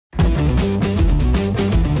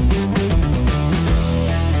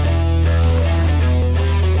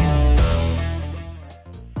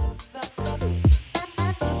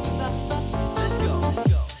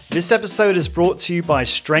This episode is brought to you by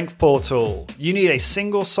Strength Portal. You need a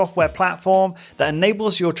single software platform that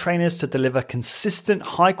enables your trainers to deliver consistent,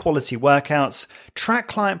 high-quality workouts, track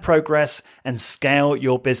client progress, and scale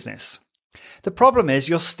your business. The problem is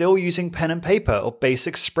you're still using pen and paper or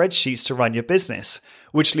basic spreadsheets to run your business,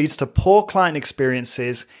 which leads to poor client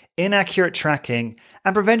experiences, inaccurate tracking,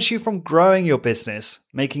 and prevents you from growing your business,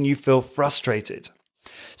 making you feel frustrated.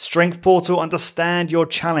 Strength Portal understand your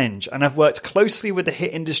challenge and have worked closely with the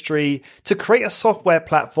HIIT industry to create a software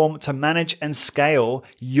platform to manage and scale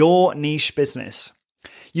your niche business.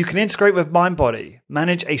 You can integrate with MindBody,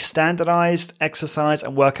 manage a standardized exercise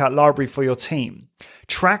and workout library for your team,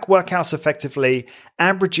 track workouts effectively,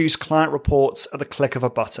 and produce client reports at the click of a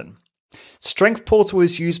button. Strength Portal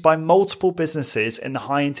is used by multiple businesses in the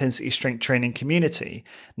high-intensity strength training community,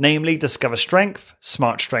 namely Discover Strength,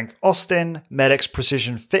 Smart Strength Austin, MedX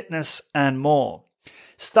Precision Fitness, and more.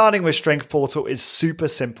 Starting with Strength Portal is super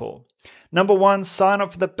simple. Number 1, sign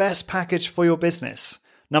up for the best package for your business.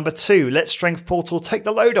 Number 2, let Strength Portal take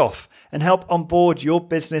the load off and help onboard your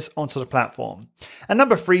business onto the platform. And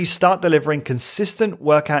number 3, start delivering consistent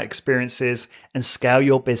workout experiences and scale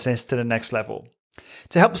your business to the next level.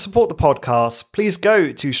 To help support the podcast, please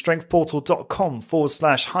go to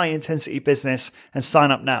strengthportal.com/high intensity business and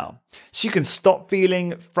sign up now so you can stop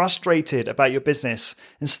feeling frustrated about your business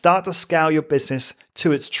and start to scale your business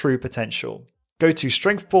to its true potential. Go to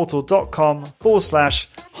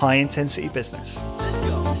strengthportal.com/high intensity business.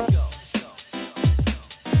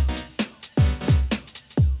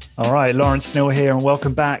 All right, Lawrence Snill here, and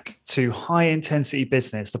welcome back to High Intensity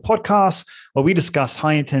Business, the podcast where we discuss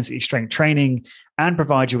high intensity strength training and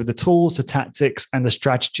provide you with the tools, the tactics, and the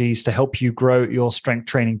strategies to help you grow your strength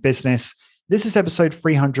training business. This is episode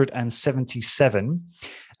 377.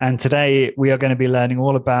 And today we are going to be learning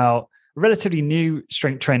all about a relatively new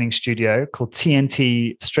strength training studio called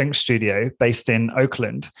TNT Strength Studio based in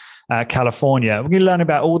Oakland, California. We're going to learn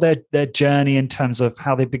about all their journey in terms of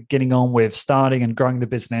how they've been getting on with starting and growing the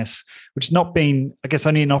business, which has not been, I guess,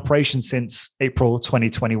 only in operation since April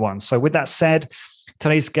 2021. So with that said,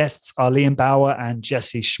 today's guests are Liam Bauer and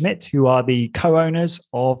Jesse Schmidt, who are the co-owners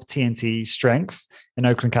of TNT Strength in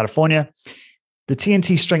Oakland, California. The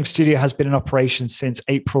TNT Strength Studio has been in operation since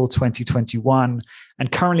April 2021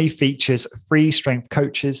 and currently features free strength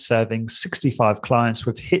coaches serving 65 clients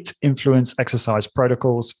with HIIT influence exercise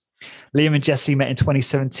protocols. Liam and Jesse met in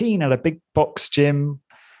 2017 at a box gym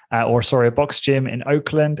in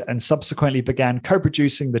Oakland, and subsequently began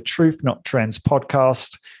co-producing the Truth Not Trends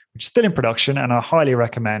podcast, which is still in production, and I highly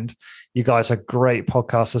recommend. You guys are great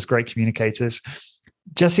podcasters, great communicators.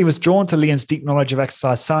 Jesse was drawn to Liam's deep knowledge of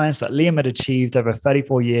exercise science that Liam had achieved over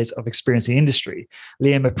 34 years of experience in the industry.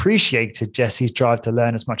 Liam appreciated Jesse's drive to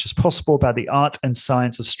learn as much as possible about the art and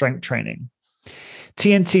science of strength training.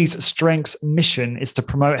 TNT's Strength's mission is to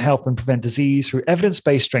promote health and prevent disease through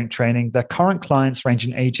evidence-based strength training. Their current clients range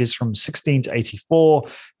in ages from 16 to 84,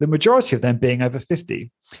 the majority of them being over 50.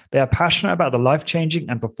 They are passionate about the life-changing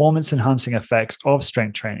and performance-enhancing effects of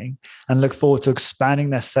strength training and look forward to expanding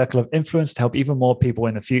their circle of influence to help even more people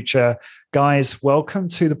in the future. Guys, welcome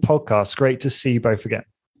to the podcast. Great to see you both again.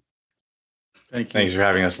 Thank you. Thanks for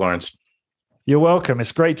having us, Lawrence. You're welcome.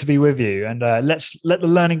 It's great to be with you. And let's let the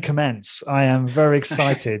learning commence. I am very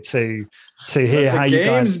excited to hear how you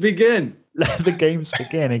guys begin. Let the games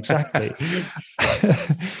begin. Exactly.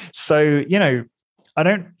 So, I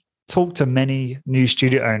don't talk to many new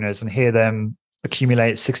studio owners and hear them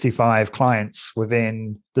accumulate 65 clients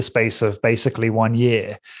within the space of basically 1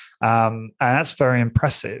 year. And that's very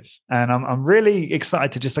impressive. And I'm really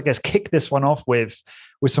excited to just, I guess, kick this one off with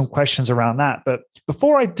some questions around that. But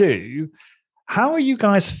before I do, how are you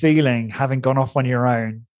guys feeling having gone off on your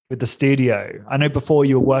own with the studio? I know before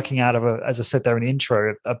you were working out of as I said there in the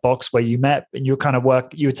intro, a box where you met and you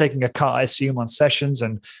were taking a cut, I assume, on sessions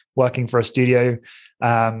and working for a studio.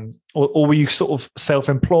 Or were you sort of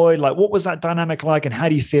self-employed? Like, what was that dynamic like, and how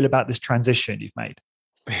do you feel about this transition you've made?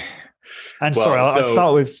 And well, sorry, I'll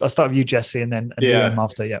start with you, Jesse, and then Liam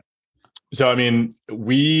after. Yeah. So, I mean,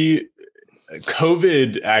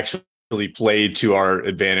 COVID actually played to our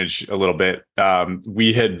advantage a little bit.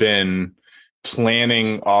 We had been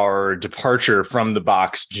planning our departure from the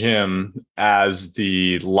box gym as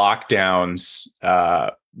the lockdowns,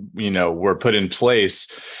 were put in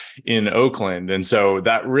place in Oakland. And so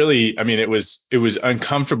that really, I mean, it was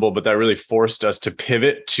uncomfortable, but that really forced us to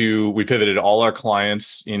we pivoted all our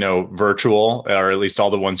clients, virtual, or at least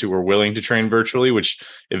all the ones who were willing to train virtually, which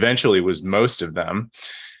eventually was most of them.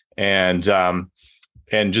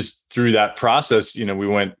 And just through that process, we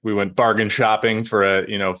went bargain shopping for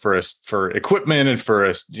equipment and for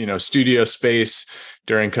a studio space,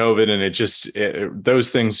 during COVID, and those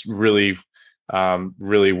things really,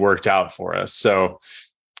 really worked out for us. So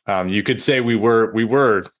you could say we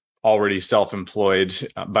were already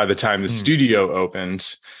self-employed by the time the studio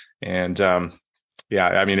opened, and yeah,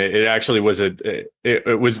 I mean, it actually was it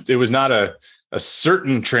was not a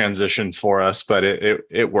certain transition for us, but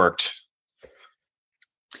it worked.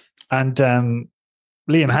 And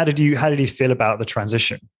Liam, how did you feel about the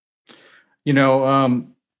transition?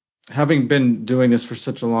 Having been doing this for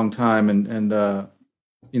such a long time, and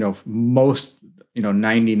most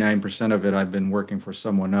 99% of it, I've been working for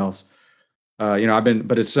someone else.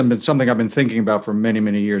 But it's been something I've been thinking about for many,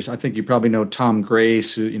 many years. I think you probably know Tom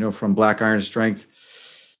Grace, who, from Black Iron Strength.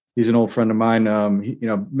 He's an old friend of mine.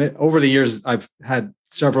 Over the years, I've had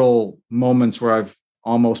several moments where I've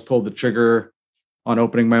almost pulled the trigger on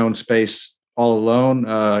opening my own space all alone.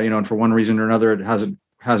 And for one reason or another, it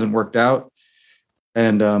hasn't worked out,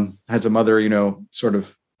 and had some other, sort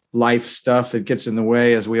of life stuff that gets in the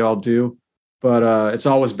way, as we all do. But it's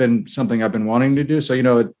always been something I've been wanting to do.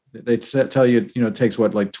 So, they tell you, it takes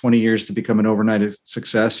like 20 years to become an overnight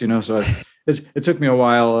success, so it took me a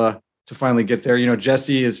while to finally get there.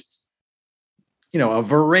 Jesse is, a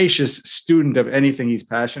voracious student of anything he's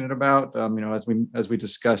passionate about. As we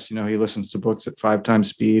discussed, he listens to books at 5 times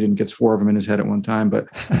speed and gets 4 of them in his head at one time. But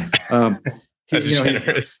that's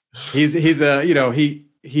generous. He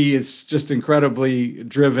is just incredibly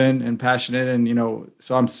driven and passionate, and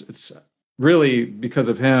so it's really because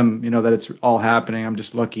of him, that it's all happening. I'm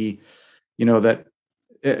just lucky, that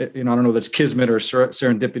I don't know, that's kismet or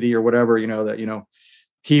serendipity or whatever, that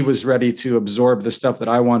he was ready to absorb the stuff that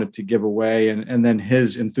I wanted to give away, and then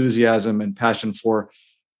his enthusiasm and passion for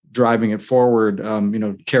driving it forward,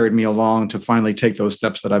 carried me along to finally take those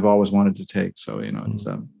steps that I've always wanted to take. So it's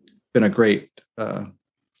been a great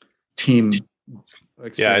team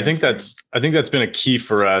experience. Yeah, I think that's been a key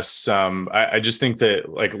for us. I just think that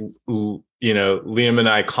Liam and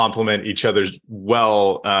I complement each other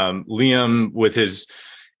well. Liam, with his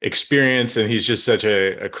experience, and he's just such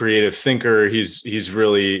a creative thinker. He's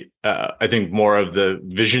really I think more of the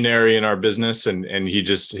visionary in our business, and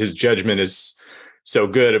his judgment is so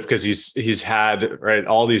good because he's had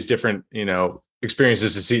all these different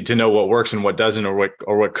experiences to know what works and what doesn't, or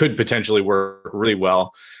what could potentially work really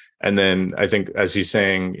well. And then I think, as he's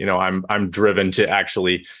saying, I'm driven to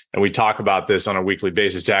actually, and we talk about this on a weekly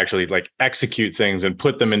basis, to actually execute things and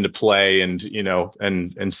put them into play, and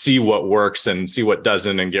and see what works and see what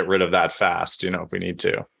doesn't, and get rid of that fast, if we need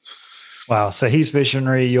to. Wow. So he's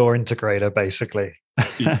visionary, you're integrator, basically.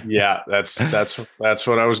 Yeah, that's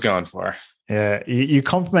what I was going for. Yeah, you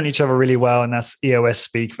complement each other really well, and that's EOS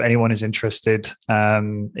speak for anyone who's interested.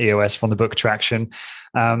 EOS from the book Traction.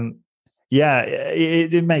 Yeah,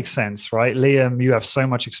 it makes sense, right? Liam, you have so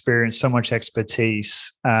much experience, so much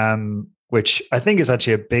expertise, which I think is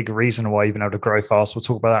actually a big reason why you've been able to grow fast. We'll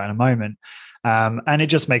talk about that in a moment. And it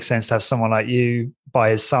just makes sense to have someone like you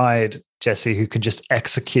by his side, Jesse, who can just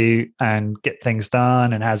execute and get things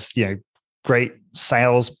done, and has, great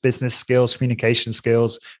sales, business skills, communication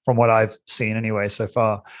skills, from what I've seen anyway so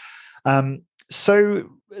far. So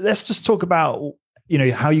let's just talk about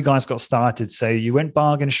how you guys got started. So you went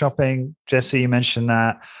bargain shopping, Jesse, you mentioned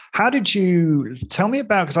that. How did you, tell me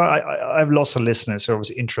about, because I have lots of listeners who are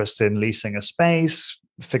obviously interested in leasing a space,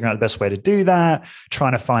 figuring out the best way to do that,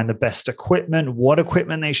 trying to find the best equipment, what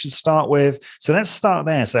equipment they should start with. So let's start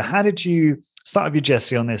there. So how did you start with you,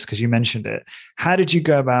 Jesse, on this? Because you mentioned it. How did you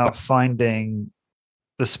go about finding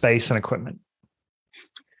the space and equipment?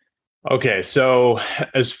 Okay, so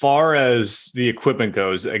as far as the equipment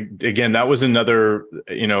goes, again, that was another,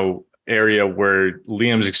 area where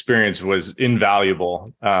Liam's experience was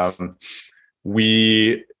invaluable.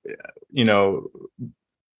 Liam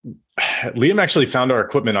actually found our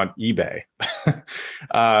equipment on eBay.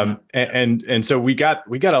 And so we got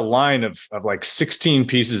a line of 16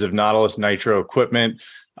 pieces of Nautilus Nitro equipment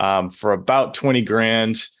for about 20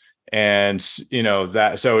 grand. And, so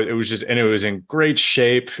it was just, and it was in great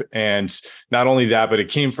shape. And not only that, but it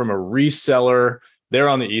came from a reseller. They're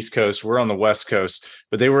on the East Coast, we're on the West Coast,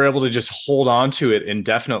 but they were able to just hold on to it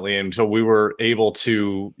indefinitely until we were able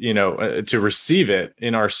to, to receive it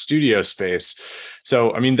in our studio space.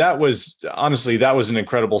 So, I mean, that was an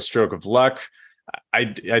incredible stroke of luck. I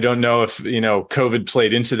don't know if, COVID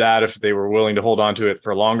played into that, if they were willing to hold on to it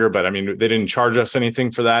for longer, but I mean, they didn't charge us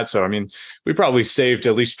anything for that. So, I mean, we probably saved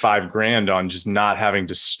at least $5,000 on just not having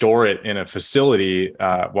to store it in a facility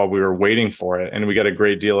while we were waiting for it. And we got a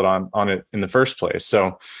great deal on it in the first place.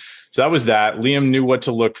 So that was that. Liam knew what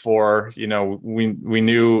to look for. We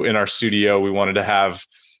knew in our studio, we wanted to have,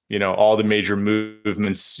 all the major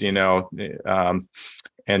movements,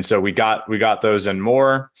 and so we got those and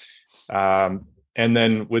more. And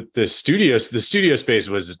then with the studio space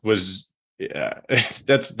was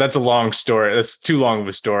that's a long story. That's too long of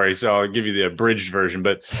a story. So I'll give you the abridged version,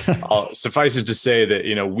 but I'll suffice it to say that,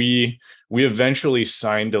 we eventually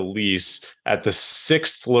signed a lease at the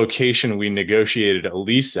 6th location we negotiated a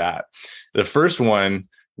lease at. The first one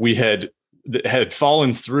we had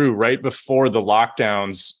fallen through right before the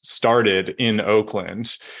lockdowns started in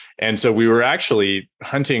Oakland. And so we were actually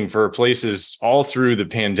hunting for places all through the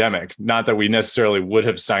pandemic. Not that we necessarily would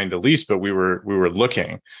have signed a lease, but we were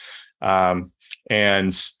looking. And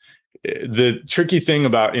the tricky thing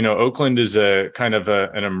about, Oakland is a kind of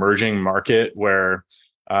an emerging market where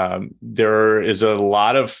there's a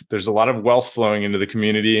lot of wealth flowing into the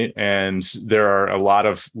community, and there are a lot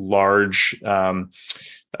of large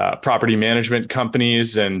property management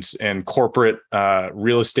companies and corporate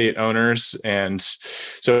real estate owners. And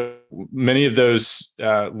so many of those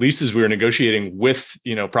leases we were negotiating with,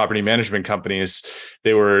 property management companies,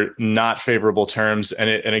 they were not favorable terms.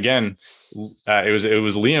 And again, it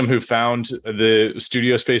was Liam who found the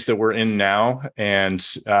studio space that we're in now. And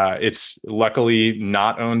it's luckily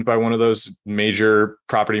not owned by one of those major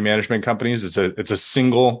property management companies. It's a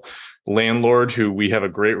single landlord who we have a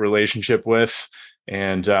great relationship with.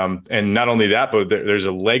 And not only that, but there's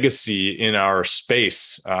a legacy in our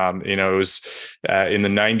space. It was in the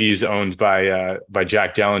 90s owned by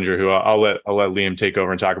Jack Dellinger, who I'll let Liam take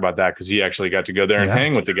over and talk about that, because he actually got to go there and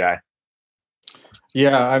hang with the guy.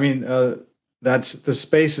 Yeah, I mean, that's the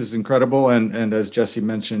space is incredible, and as Jesse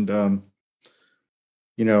mentioned, I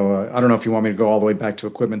don't know if you want me to go all the way back to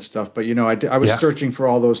equipment stuff, but I was searching for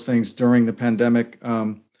all those things during the pandemic.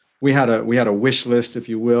 We had a wish list, if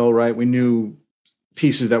you will, right? We knew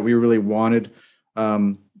pieces that we really wanted.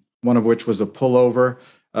 One of which was a pullover.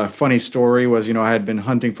 Funny story was, I had been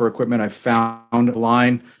hunting for equipment. I found a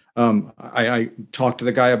line. I talked to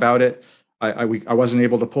the guy about it. I wasn't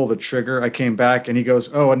able to pull the trigger. I came back and he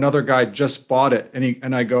goes, "Oh, another guy just bought it."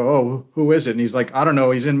 And I go, "Oh, who is it?" And he's like, "I don't know.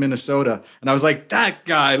 He's in Minnesota." And I was like, "That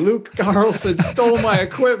guy, Luke Carlson, stole my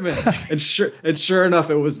equipment." And sure enough,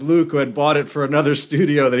 it was Luke who had bought it for another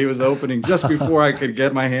studio that he was opening just before I could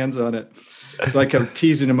get my hands on it. So I kept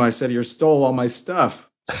teasing him. I said, "You stole all my stuff."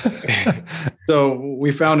 So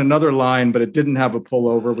we found another line, but it didn't have a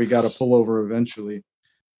pullover. We got a pullover eventually.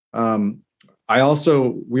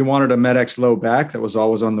 We wanted a MedX low back. That was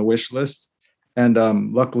always on the wish list. And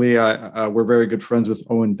luckily, we're very good friends with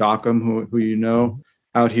Owen Dockham, who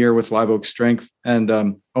out here with Live Oak Strength.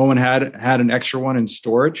 And Owen had an extra one in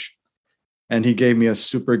storage, and he gave me a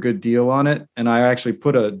super good deal on it. And I actually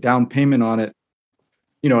put a down payment on it,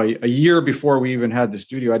 a year before we even had the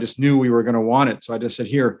studio. I just knew we were going to want it. So I just said,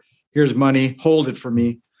 here's money, hold it for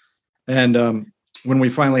me. And when we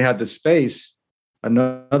finally had the space,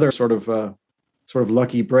 another sort of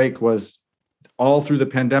lucky break was all through the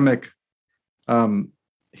pandemic.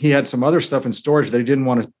 He had some other stuff in storage that he didn't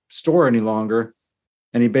want to store any longer.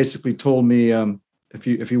 And he basically told me,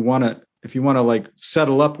 if you want to like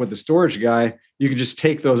settle up with the storage guy, you can just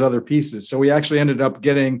take those other pieces. So we actually ended up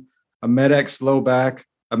getting a MedX low back,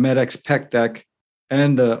 a MedX pec deck,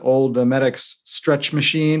 and the old MedX stretch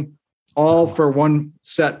machine, all for one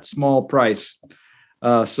set small price.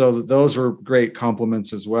 So those were great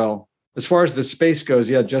compliments as well. As far as the space goes,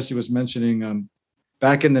 Jesse was mentioning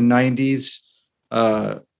back in the 90s,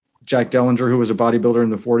 Jack Dellinger, who was a bodybuilder in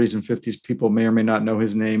the 40s and 50s, people may or may not know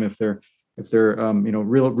his name. If they're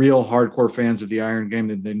real hardcore fans of the Iron Game,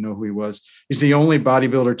 then they know who he was. He's the only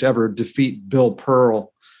bodybuilder to ever defeat Bill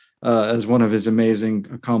Pearl as one of his amazing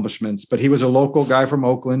accomplishments. But he was a local guy from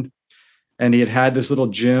Oakland, and he had this little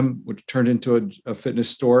gym, which turned into a fitness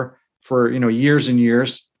store for years and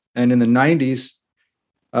years. And in the 90s,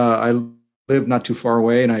 I lived not too far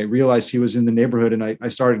away, and I realized he was in the neighborhood, and I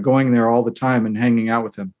started going there all the time and hanging out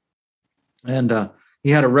with him. And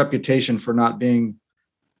he had a reputation for not being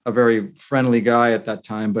a very friendly guy at that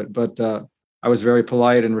time, but I was very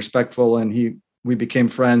polite and respectful, and we became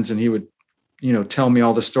friends, and he would tell me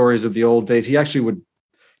all the stories of the old days.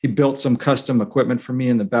 He built some custom equipment for me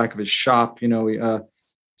in the back of his shop,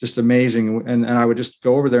 just amazing. And I would just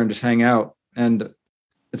go over there and just hang out. And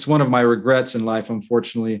it's one of my regrets in life,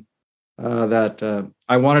 unfortunately, that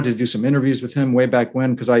I wanted to do some interviews with him way back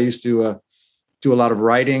when, because I used to do a lot of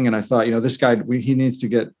writing. And I thought, this guy, he needs to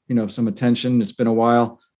get, some attention. It's been a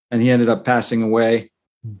while. And he ended up passing away.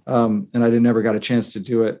 And I never got a chance to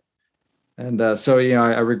do it. And so,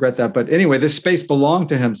 I regret that. But anyway, this space belonged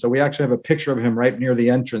to him. So we actually have a picture of him right near the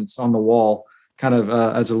entrance on the wall, kind of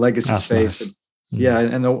as a legacy space. Nice.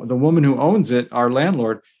 And, and the woman who owns it, our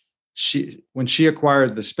landlord, when she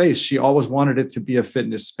acquired the space, she always wanted it to be a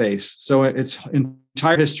fitness space. So its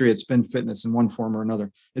entire history, it's been fitness in one form or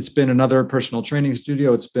another. It's been another personal training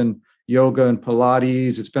studio. It's been yoga and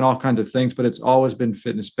Pilates. It's been all kinds of things, but it's always been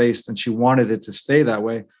fitness based. And she wanted it to stay that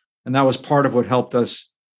way. And that was part of what helped us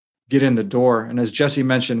get in the door. And as Jesse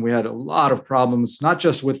mentioned, we had a lot of problems, not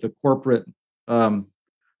just with the corporate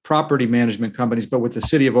property management companies, but with the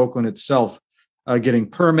city of Oakland itself, getting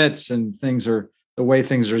permits and the way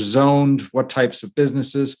things are zoned, what types of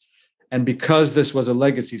businesses. And because this was a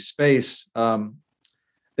legacy space,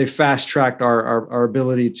 they fast tracked our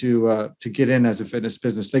ability to get in as a fitness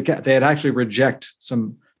business. They had actually reject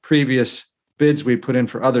some previous bids we put in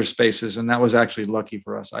for other spaces, and that was actually lucky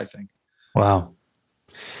for us, I think. Wow,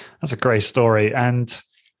 that's a great story. And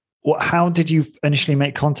how did you initially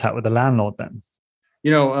make contact with the landlord then?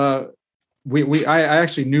 I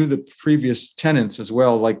actually knew the previous tenants as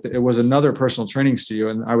well. Like it was another personal training studio,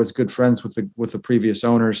 and I was good friends with the previous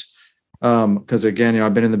owners. Because again,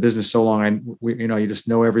 I've been in the business so long, you just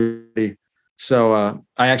know everybody. So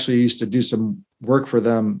I actually used to do some work for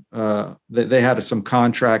them. They had some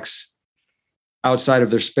contracts outside of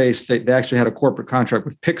their space. They actually had a corporate contract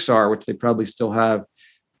with Pixar, which they probably still have.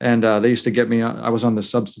 And they used to get me. I was on the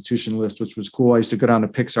substitution list, which was cool. I used to go down to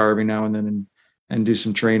Pixar every now and then and do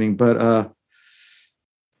some training. But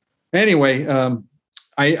anyway,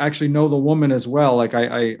 I actually know the woman as well. Like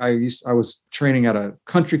I was training at a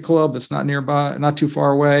country club that's not nearby, not too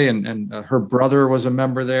far away, and her brother was a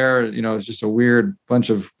member there. It's just a weird bunch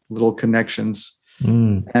of little connections.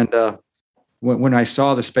 And when I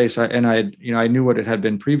saw the space, I knew what it had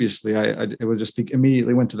been previously. It was just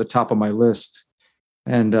immediately went to the top of my list,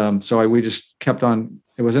 and so we just kept on.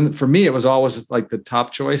 For me, it was always like the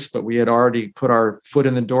top choice, but we had already put our foot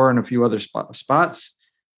in the door in a few other spots,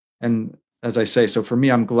 and as I say, so for me,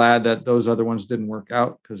 I'm glad that those other ones didn't work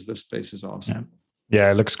out because this space is awesome. Yeah,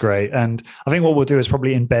 it looks great. And I think what we'll do is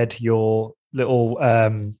probably embed your little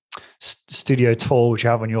studio tour, which you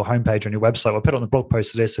have on your homepage on your website. We'll put it on the blog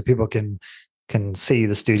post of this so people can see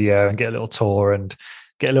the studio and get a little tour and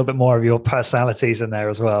get a little bit more of your personalities in there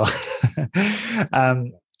as well.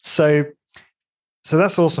 So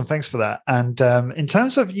that's awesome. Thanks for that. And in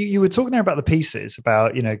terms of you were talking there about the pieces,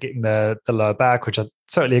 about getting the lower back, which I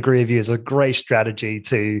totally agree with you is a great strategy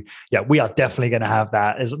to. Yeah, we are definitely going to have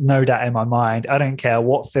that. There's no doubt in my mind. I don't care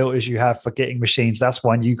what filters you have for getting machines. That's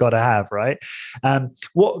one you got to have, right?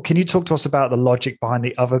 What can you talk to us about the logic behind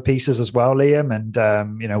the other pieces as well, Liam, and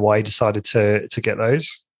why you decided to get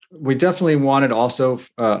those? We definitely wanted also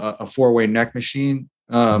a 4-way neck machine.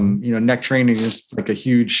 Neck training is like a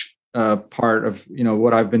huge part of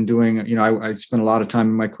what I've been doing. I spent a lot of time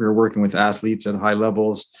in my career working with athletes at high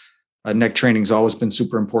levels. Neck training has always been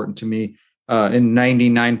super important to me. In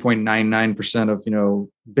 99.99% of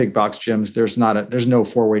big box gyms, there's no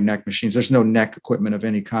 4-way neck machines. There's no neck equipment of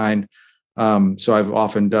any kind. So I've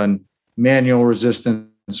often done manual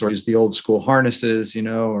resistance or used the old school harnesses,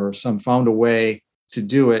 or found a way to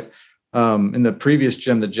do it. In the previous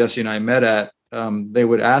gym that Jesse and I met at, they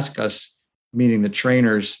would ask us, meaning the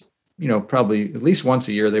trainers, probably at least once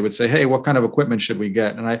a year, they would say, "Hey, what kind of equipment should we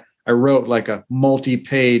get?" And I wrote like a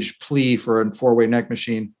multi-page plea for a 4-way neck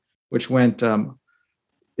machine, which went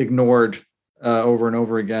ignored over and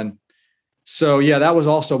over again. So yeah, that was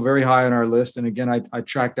also very high on our list. And again, I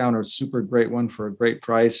tracked down a super great one for a great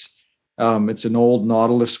price. It's an old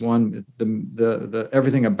Nautilus one. The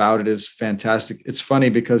everything about it is fantastic. It's funny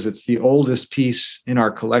because it's the oldest piece in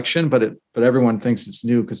our collection, but everyone thinks it's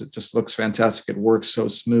new because it just looks fantastic. It works so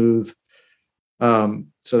smooth.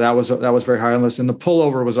 So that was very high on the list, and the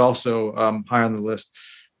pullover was also high on the list.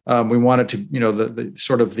 We wanted to, the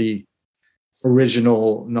sort of the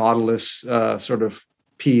original Nautilus sort of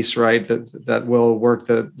piece, right? That will work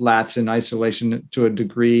the lats in isolation to a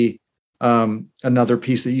degree. Another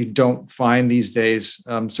piece that you don't find these days,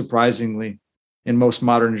 surprisingly, in most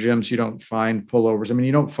modern gyms, you don't find pullovers. I mean,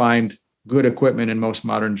 you don't find good equipment in most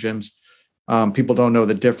modern gyms. People don't know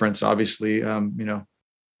the difference, obviously.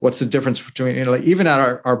 What's the difference between, even at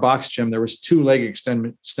our box gym, there was 2 leg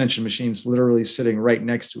extension machines literally sitting right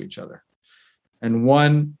next to each other. And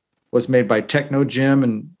one was made by Techno Gym,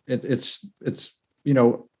 and it's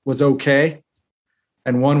was okay.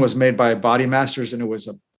 And one was made by Body Masters, and it was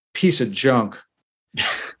a piece of junk.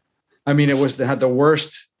 I mean, it had the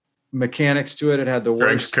worst mechanics to it. It had the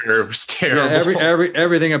worst curve. Was terrible. Yeah,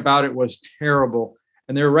 everything about it was terrible.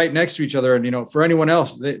 And they were right next to each other. And for anyone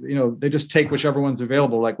else, they just take whichever one's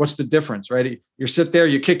available. Like, what's the difference, right? You sit there,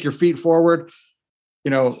 you kick your feet forward.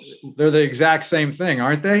 They're the exact same thing,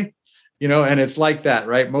 aren't they? And it's like that,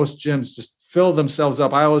 right? Most gyms just fill themselves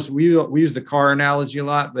up. We use the car analogy a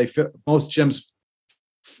lot. Most gyms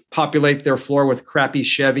populate their floor with crappy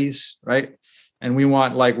Chevys, right? And we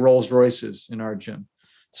want like Rolls Royces in our gym.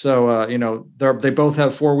 So they both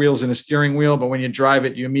have 4 wheels and a steering wheel, but when you drive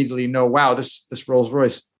it, you immediately know, wow, this Rolls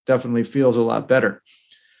Royce definitely feels a lot better.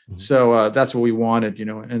 Mm-hmm. So that's what we wanted,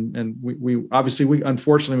 and we obviously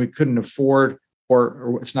unfortunately we couldn't afford,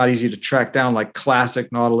 or it's not easy to track down like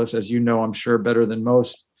classic Nautilus, as I'm sure better than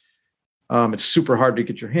most. It's super hard to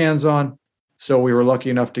get your hands on. So we were lucky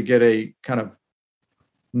enough to get a kind of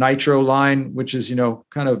nitro line, which is,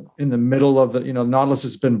 kind of in the middle of the, Nautilus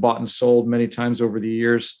has been bought and sold many times over the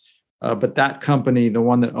years. But that company, the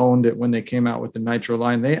one that owned it when they came out with the nitro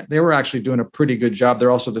line, they were actually doing a pretty good job.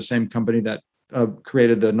 They're also the same company that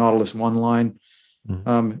created the Nautilus One line.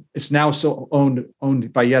 Mm-hmm. It's now still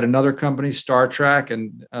owned by yet another company, Star Trek,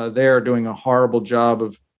 and they are doing a horrible job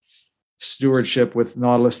of stewardship with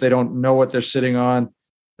Nautilus. They don't know what they're sitting on.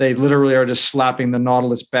 They literally are just slapping the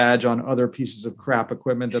Nautilus badge on other pieces of crap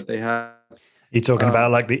equipment that they have. You're talking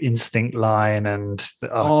about like the Instinct line and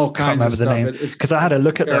all kinds of stuff. The name because I had a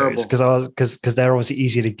look at those because they're obviously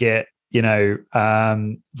easy to get,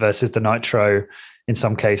 versus the Nitro in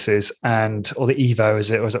some cases, or the Evo.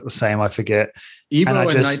 Was it the same? I forget.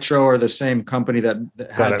 Evo and Nitro are the same company that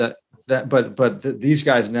had that, but these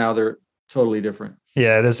guys now they're totally different.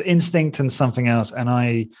 Yeah, there's Instinct and something else, and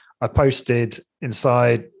I posted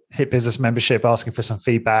inside Hit Business membership asking for some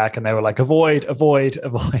feedback, and they were like, avoid. It's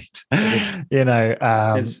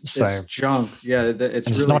junk. Yeah, it's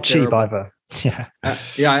really not terrible. Cheap either. Yeah,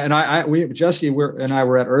 and Jesse and I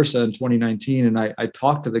were at URSA in 2019, and I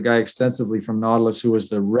talked to the guy extensively from Nautilus who was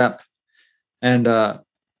the rep, and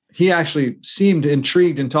he actually seemed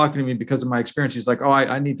intrigued in talking to me because of my experience. He's like, oh,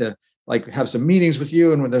 I need to like have some meetings with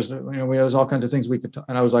you, and there's all kinds of things we could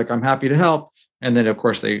and I was like, I'm happy to help. And then of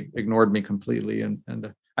course they ignored me completely,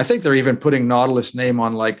 and I think they're even putting Nautilus name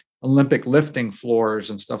on like Olympic lifting floors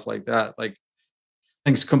and stuff like that, like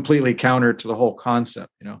things completely counter to the whole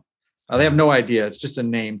concept. They have no idea. It's just a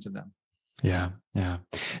name to them. Yeah.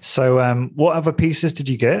 So what other pieces did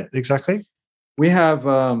you get exactly? We have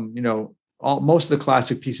most of the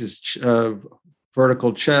classic pieces: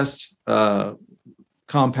 vertical chest,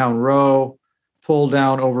 compound row, pull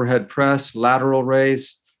down overhead press, lateral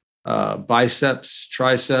raise, biceps,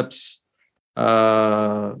 triceps.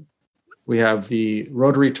 We have the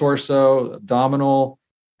rotary torso, abdominal,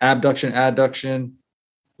 abduction, adduction,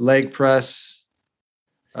 leg press.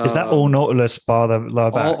 Is that all Nautilus bar the lower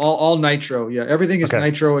back? All nitro. Yeah, everything is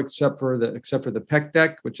nitro except for the pec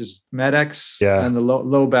deck, which is Med-X, and the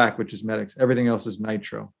low back, which is Med-X. Everything else is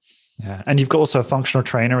nitro. Yeah, and you've got also a functional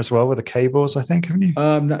trainer as well with the cables, I think, haven't you?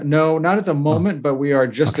 No, not at the moment, but we are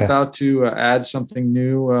just about to add something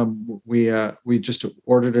new. We just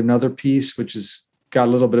ordered another piece, which has got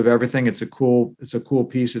a little bit of everything. It's a cool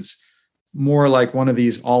piece. It's more like one of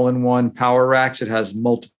these all-in-one power racks. It has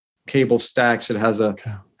multiple cable stacks. It has a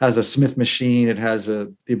Smith machine. It has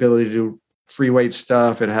the ability to do free weight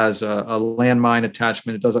stuff. It has a landmine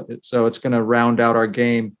attachment. So it's going to round out our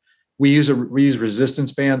game. We use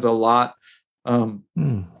resistance bands a lot.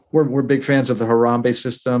 We're big fans of the Harambe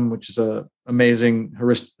system, which is a amazing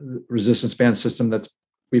resistance band system that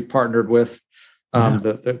we've partnered with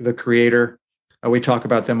the creator. We talk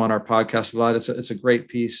about them on our podcast a lot. It's a great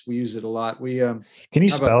piece. We use it a lot. Can you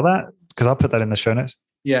spell that? Because I'll put that in the show notes.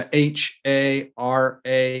 Yeah, HARAMBE.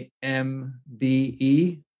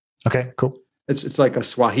 Okay, cool. It's like a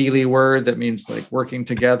Swahili word that means like working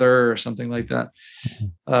together or something like that.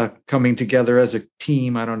 Coming together as a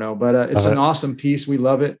team. I don't know, but it's an awesome piece. We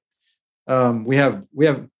love it. We have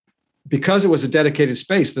because it was a dedicated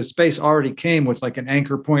space. The space already came with like an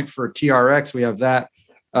anchor point for TRX. We have that.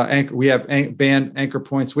 We have band anchor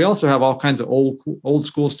points. We also have all kinds of old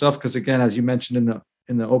school stuff because again, as you mentioned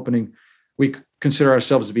in the opening, we consider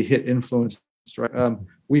ourselves to be HIT influenced. Right?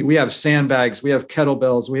 We have sandbags. We have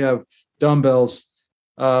kettlebells. We have dumbbells.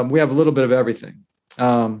 We have a little bit of everything.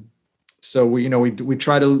 So we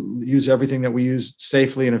try to use everything that we use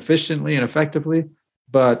safely and efficiently and effectively,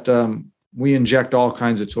 but we inject all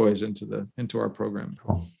kinds of toys into our program.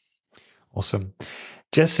 Cool. Awesome.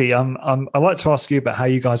 Jesse, I'd like to ask you about how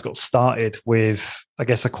you guys got started with, I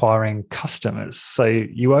guess, acquiring customers. So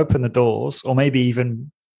you opened the doors, or maybe you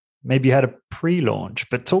had a pre-launch,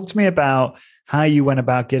 but talk to me about how you went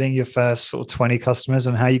about getting your first sort of 20 customers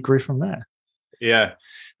and how you grew from there. Yeah.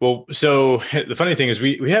 Well, so the funny thing is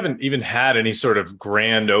we haven't even had any sort of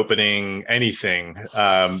grand opening, anything.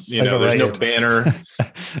 There's no banner.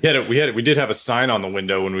 We did have a sign on the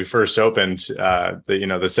window when we first opened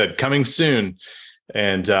that said coming soon.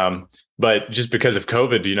 And but just because of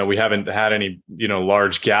COVID, we haven't had any,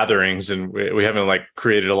 large gatherings, and we haven't like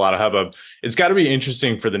created a lot of hubbub. It's got to be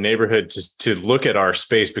interesting for the neighborhood to look at our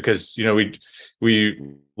space, because, we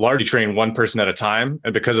largely train one person at a time.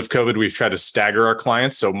 And because of COVID, we've tried to stagger our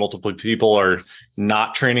clients, so multiple people are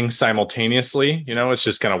not training simultaneously. It's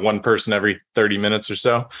just kind of one person every 30 minutes or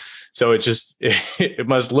so. So it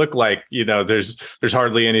must look like, there's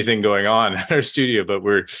hardly anything going on in our studio, but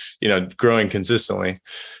we're, growing consistently.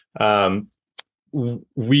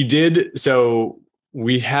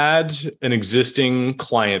 We had an existing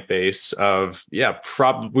client base of,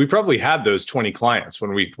 we probably had those 20 clients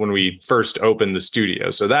when we first opened the studio.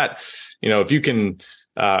 So that, if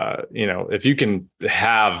you can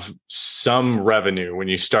have some revenue when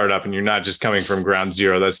you start up and you're not just coming from ground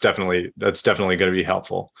zero, that's definitely going to be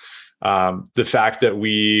helpful. The fact that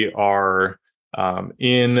we are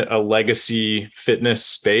in a legacy fitness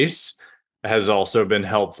space has also been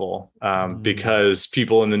helpful, because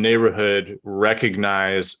people in the neighborhood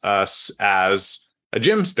recognize us as a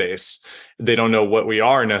gym space. They don't know what we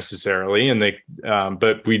are necessarily, and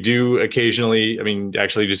but we do occasionally. I mean,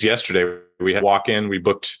 actually, just yesterday we had walk in. We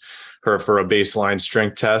booked her for a baseline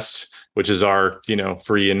strength test, which is our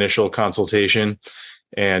free initial consultation,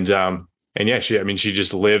 and yeah, she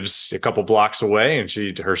just lives a couple blocks away, and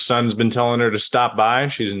her son's been telling her to stop by.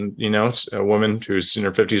 She's, a woman who's in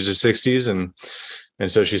her 50s or 60s. And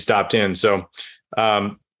so she stopped in. So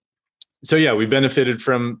yeah, we benefited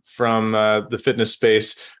from the fitness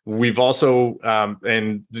space. We've also,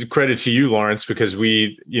 and the credit to you, Lawrence, because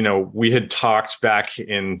we had talked back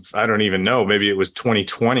in, I don't even know, maybe it was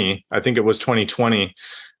 2020. I think it was 2020,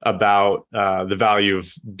 about the value of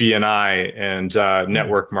BNI and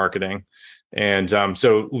network marketing. And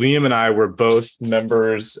so Liam and I were both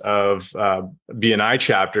members of BNI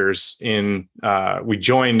chapters we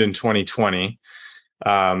joined in 2020.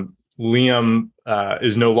 Liam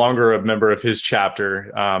is no longer a member of his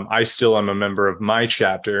chapter. I still am a member of my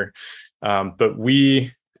chapter. But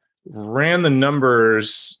we ran the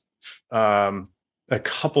numbers a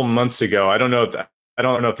couple months ago. I don't know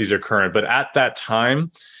if these are current, but at that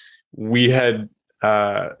time we had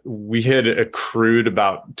accrued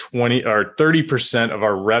about 20 or 30% of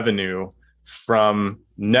our revenue from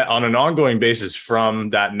on an ongoing basis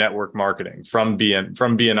from that network marketing from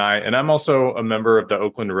BNI. And I'm also a member of the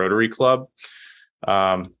Oakland Rotary Club.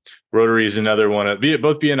 Rotary is another one of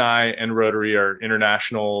both BNI and Rotary are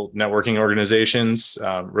international networking organizations.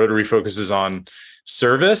 Rotary focuses on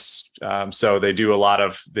service. So they do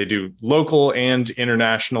local and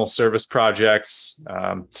international service projects,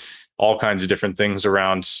 all kinds of different things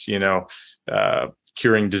around,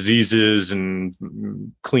 curing diseases and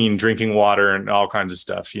clean drinking water and all kinds of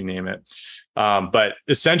stuff, you name it. But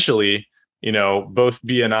essentially, both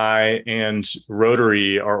BNI and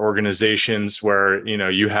Rotary are organizations where, you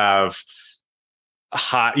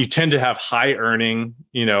tend to have high earning,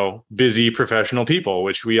 busy professional people,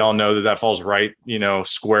 which we all know that falls right,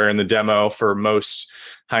 square in the demo for most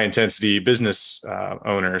high intensity business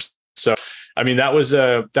owners. So, I mean, that was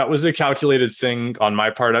a calculated thing on my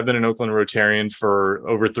part. I've been an Oakland Rotarian for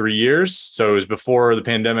over 3 years. So it was before the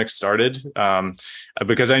pandemic started,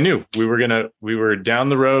 because I knew we were down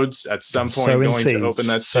the roads at some point going to open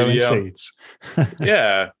that studio.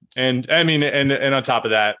 Yeah. And I mean, and on top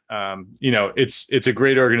of that, it's a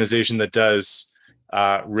great organization that does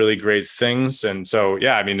really great things. And so,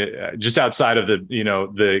 yeah, I mean, just outside of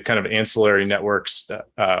the kind of ancillary networks,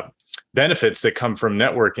 benefits that come from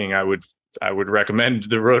networking, I would recommend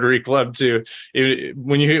the Rotary Club too.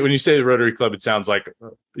 When you say the Rotary Club, it sounds like,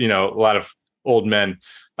 a lot of old men,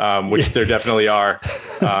 which there definitely are.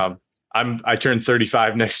 I turned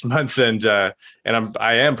 35 next month, and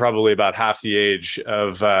I am probably about half the age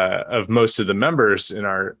of most of the members in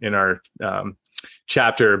our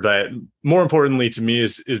chapter. But more importantly to me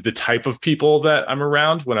is the type of people that I'm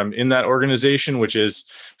around when I'm in that organization, which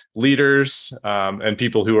is leaders and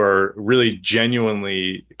people who are really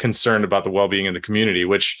genuinely concerned about the well-being of the community,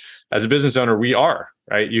 which as a business owner, we are,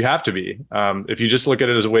 right? You have to be. If you just look at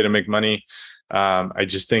it as a way to make money, I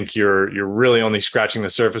just think you're really only scratching the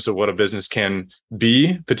surface of what a business can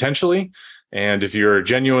be potentially. And if you're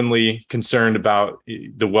genuinely concerned about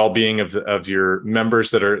the well-being of your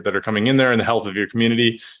members that are coming in there and the health of your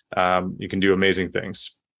community, you can do amazing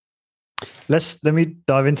things. Let me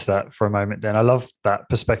dive into that for a moment then. I love that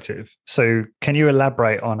perspective. So can you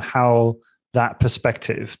elaborate on how that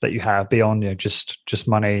perspective that you have beyond just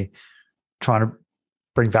money, trying to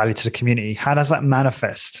bring value to the community, how does that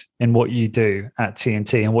manifest in what you do at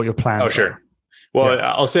TNT and what your plans are? Sure. Well,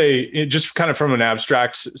 I'll say just kind of from an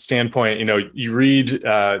abstract standpoint, you read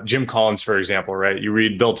Jim Collins, for example, right? You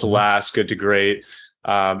read Built to Last, Good to Great,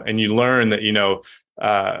 and you learn that,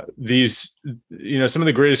 some of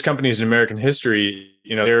the greatest companies in American history,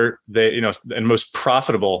 and most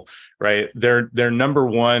profitable, right? Their number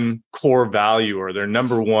one core value or their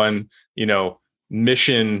number one,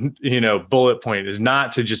 mission, bullet point is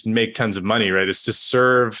not to just make tons of money, right? It's to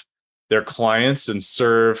serve their clients and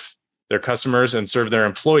serve their customers and serve their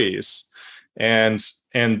employees. And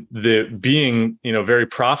the being, very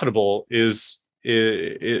profitable is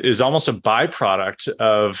almost a byproduct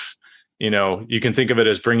of, you can think of it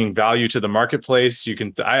as bringing value to the marketplace.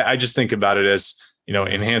 I just think about it as,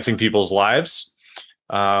 enhancing people's lives.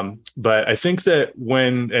 But I think that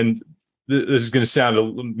and this is going to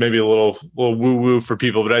sound maybe a little woo woo for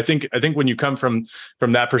people, but I think when you come from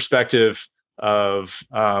that perspective of,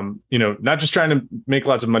 not just trying to make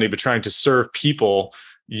lots of money, but trying to serve people,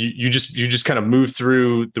 you just kind of move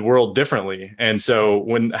through the world differently. And so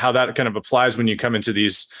how that kind of applies when you come into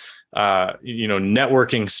these,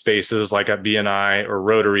 networking spaces like at BNI or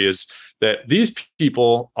Rotary is that these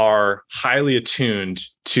people are highly attuned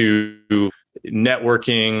to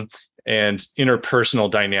networking and interpersonal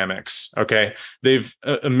dynamics. Okay. They've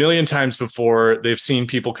a million times before, they've seen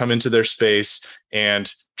people come into their space and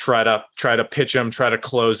try to pitch them, try to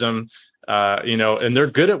close them, and they're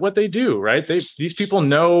good at what they do, right? These people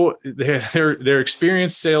know they're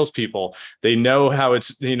experienced salespeople. They know how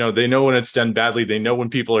it's, they know when it's done badly. They know when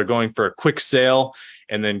people are going for a quick sale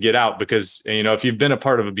and then get out because, if you've been a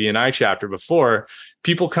part of a BNI chapter before,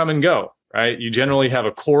 people come and go, right? You generally have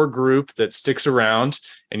a core group that sticks around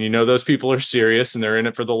and those people are serious and they're in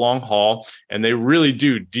it for the long haul and they really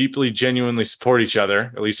do deeply, genuinely support each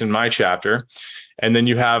other, at least in my chapter. And then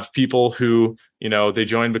you have people who, they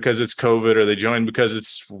join because it's COVID or they join because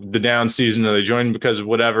it's the down season or they join because of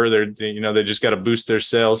whatever. They just got to boost their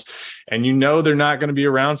sales and they're not going to be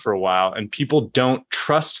around for a while and people don't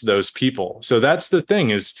trust those people. So that's the thing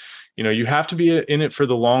is, you have to be in it for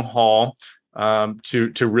the long haul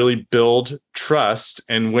to really build trust.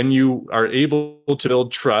 And when you are able to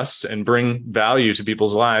build trust and bring value to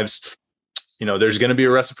people's lives, there's going to be a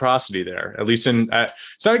reciprocity there, at least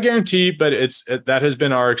it's not a guarantee, but that has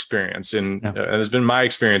been our experience and it has been my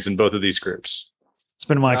experience in both of these groups. It's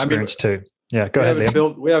been my experience too. Yeah. Go ahead,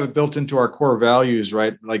 Liam. We have it built into our core values,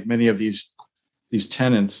 right? Like many of these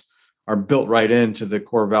tenets are built right into the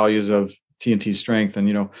core values of TNT Strength.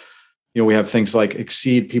 And, we have things like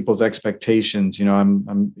exceed people's expectations,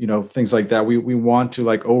 things like that. We want to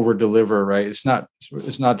like over deliver, right? It's not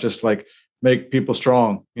just like make people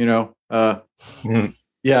strong, we want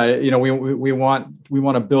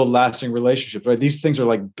to build lasting relationships, right? These things are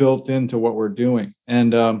like built into what we're doing.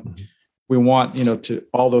 And we want, to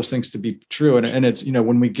all those things to be true. And it's,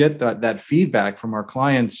 when we get that feedback from our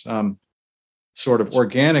clients, sort of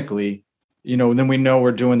organically, then we know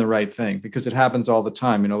we're doing the right thing because it happens all the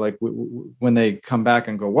time, like when they come back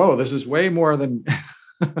and go, whoa, this is way more than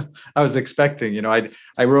I was expecting. I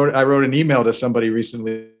wrote an email to somebody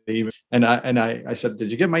recently and I said,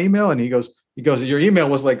 did you get my email? And he goes, your email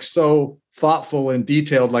was like so thoughtful and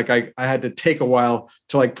detailed. Like I had to take a while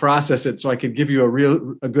to like process it so I could give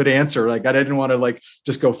you a good answer. Like I didn't want to like,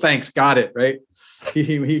 just go, thanks, got it. Right.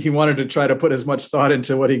 He wanted to try to put as much thought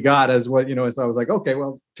into what he got as what, so I was like, okay,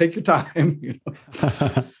 well, take your time.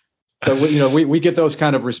 But we get those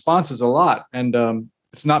kind of responses a lot. And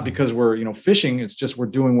it's not because we're, fishing. It's just, we're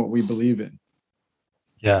doing what we believe in.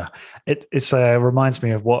 Yeah. It reminds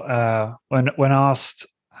me of what, when asked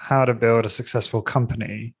how to build a successful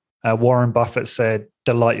company, Warren Buffett said,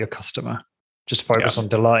 delight your customer. Just focus on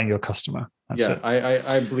delighting your customer. That's it.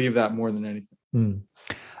 I believe that more than anything.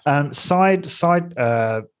 Side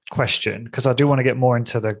question, because I do want to get more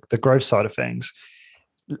into the growth side of things.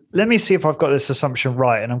 Let me see if I've got this assumption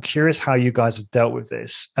right. And I'm curious how you guys have dealt with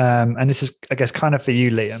this. And this is, I guess, kind of for you,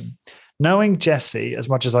 Liam. Knowing Jesse, as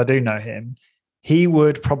much as I do know him, he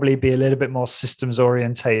would probably be a little bit more systems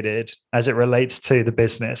orientated as it relates to the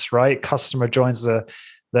business, right? Customer joins the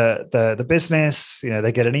business,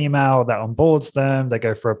 they get an email that onboards them, they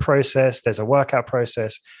go for a process, there's a workout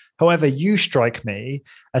process. However, you strike me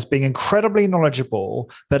as being incredibly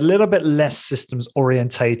knowledgeable, but a little bit less systems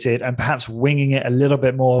orientated and perhaps winging it a little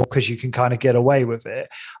bit more because you can kind of get away with it.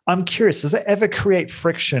 I'm curious, does it ever create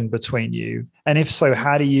friction between you? And if so,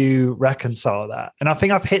 how do you reconcile that? And I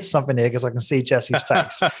think I've hit something here because I can see Jesse's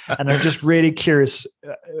face and I'm just really curious.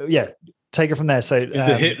 Take it from there. So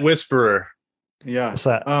the hit whisperer. Yeah. What's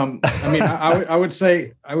that? I would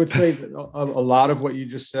say that a lot of what you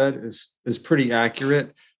just said is pretty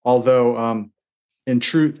accurate. Although, in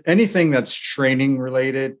truth, anything that's training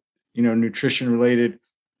related, nutrition related,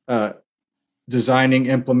 designing,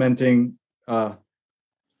 implementing,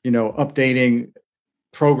 updating,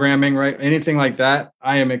 programming, right? Anything like that.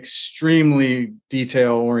 I am extremely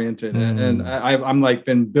detail oriented, and I'm like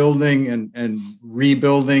been building and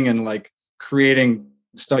rebuilding and like creating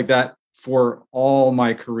stuff like that for all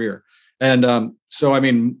my career. And so, I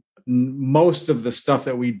mean, most of the stuff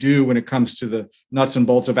that we do when it comes to the nuts and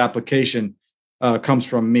bolts of application comes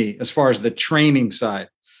from me as far as the training side.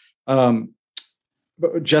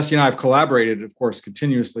 But Jesse and I have collaborated, of course,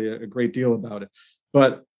 continuously a great deal about it.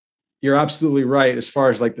 But you're absolutely right as far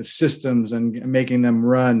as like the systems and making them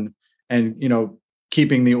run and,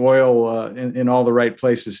 keeping the oil in all the right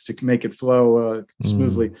places to make it flow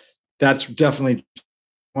smoothly. That's definitely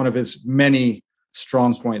one of his many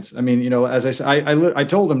strong points. I mean, as I said, I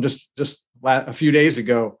told him just a few days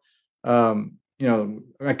ago,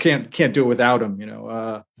 I can't do it without him,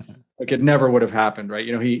 like it never would have happened. Right.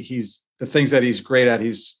 He's the things that he's great at.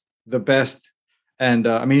 He's the best. And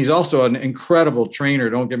I mean, he's also an incredible trainer.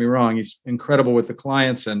 Don't get me wrong. He's incredible with the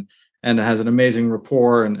clients and has an amazing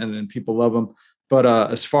rapport and people love him. But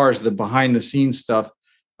as far as the behind the scenes stuff,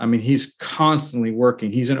 I mean, he's constantly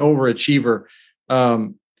working. He's an overachiever. There's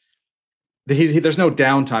no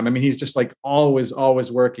downtime. I mean, he's just like always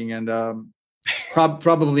working. And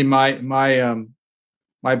probably my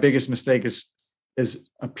biggest mistake is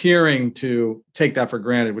appearing to take that for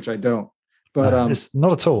granted, which I don't. But it's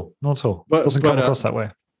not at all. But, doesn't come across that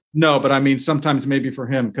way. No, but I mean, sometimes maybe for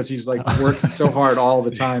him, because he's like working so hard all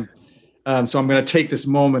the time. So I'm going to take this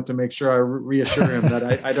moment to make sure I reassure him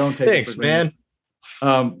that I don't take Thanks, it for granted.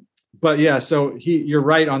 Man. But yeah, so you're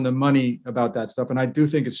right on the money about that stuff. And I do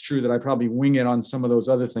think it's true that I probably wing it on some of those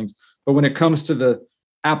other things. But when it comes to the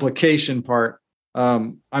application part,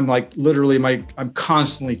 I'm like literally I'm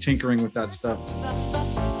constantly tinkering with that stuff.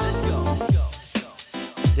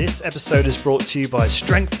 This episode is brought to you by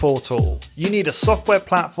Strength Portal. You need a software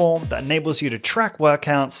platform that enables you to track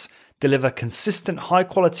workouts, deliver consistent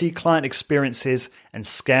high-quality client experiences, and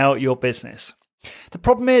scale your business. The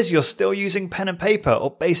problem is you're still using pen and paper or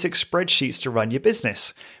basic spreadsheets to run your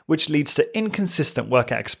business, which leads to inconsistent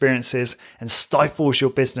workout experiences and stifles your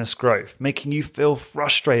business growth, making you feel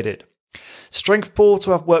frustrated. Strength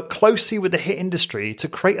Portal have worked closely with the HIIT industry to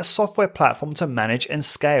create a software platform to manage and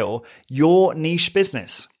scale your niche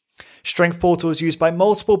business. Strength Portal is used by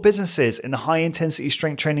multiple businesses in the high-intensity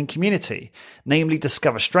strength training community, namely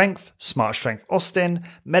Discover Strength, Smart Strength Austin,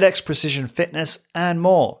 MedX Precision Fitness, and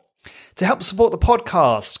more. To help support the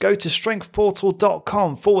podcast, go to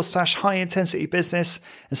strengthportal.com/high-intensity business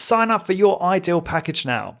and sign up for your ideal package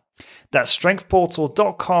now. That's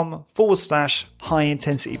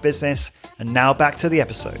strengthportal.com/high-intensity business. And now back to the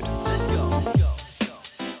episode.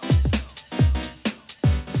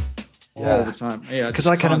 All the time. Yeah. Because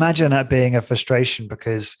I can imagine that being a frustration,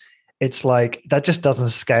 because it's like that just doesn't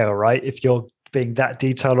scale, right? If you're being that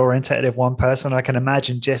detail oriented of one person, I can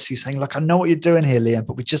imagine Jesse saying, look, I know what you're doing here, Liam,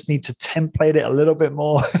 but we just need to template it a little bit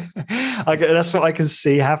more. That's what I can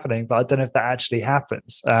see happening, but I don't know if that actually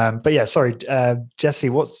happens. But yeah, sorry,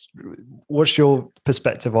 Jesse, what's your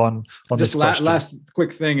perspective on this question? Last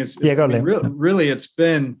quick thing is, go on, Liam. Really, it's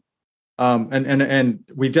been, and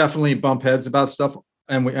we definitely bump heads about stuff.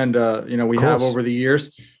 And we have over the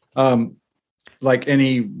years, like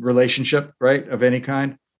any relationship, right, of any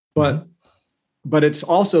kind. But it's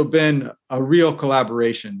also been a real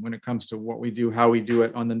collaboration when it comes to what we do, how we do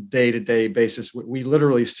it on the day-to-day basis. We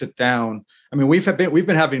literally sit down. I mean, we've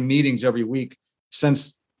been having meetings every week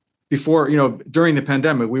since before, during the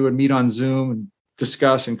pandemic. We would meet on Zoom and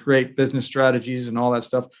discuss and create business strategies and all that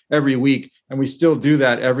stuff every week, and we still do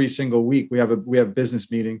that every single week. We have a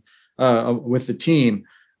business meeting with the team,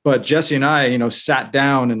 but Jesse and I, sat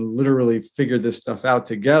down and literally figured this stuff out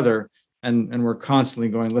together, and we're constantly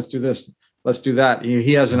going, let's do this, let's do that.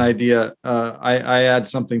 He has an idea. I add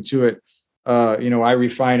something to it. I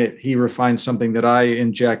refine it. He refines something that I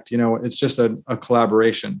inject. It's just a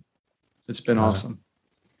collaboration. It's been awesome.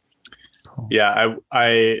 Cool. Yeah.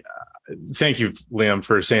 I thank you, Liam,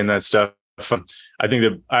 for saying that stuff. I think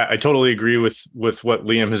that I totally agree with what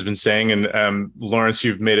Liam has been saying. And Lawrence,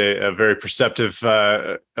 you've made a very perceptive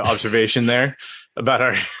observation there about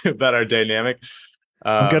our dynamic.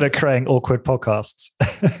 I'm good at creating awkward podcasts.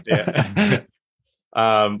 Yeah.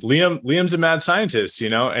 Liam's a mad scientist,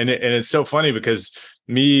 and it's so funny because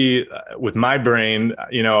me with my brain,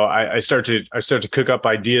 I start to cook up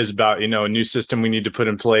ideas about, a new system we need to put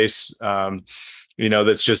in place.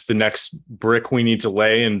 That's just the next brick we need to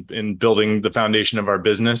lay in building the foundation of our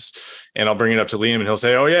business. And I'll bring it up to Liam and he'll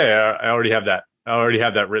say, oh yeah, I already have that. I already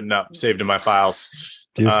have that written up, saved in my files.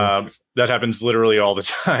 That happens literally all the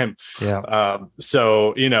time. Yeah.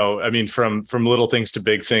 So, I mean, from little things to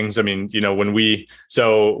big things. I mean,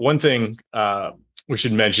 so one thing we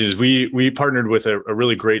should mention is we partnered with a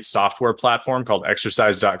really great software platform called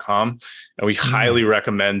exercise.com, and we highly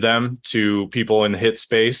recommend them to people in the HIIT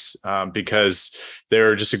space because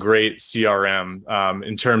they're just a great CRM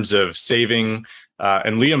in terms of saving.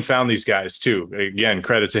 And Liam found these guys too. Again,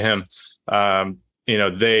 credit to him.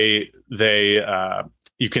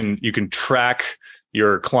 You can track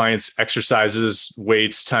your clients' exercises,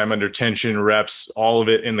 weights, time under tension, reps, all of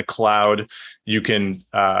it in the cloud. You can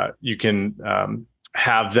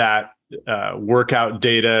have that workout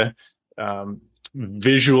data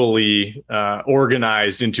visually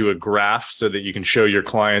organized into a graph so that you can show your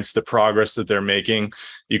clients the progress that they're making.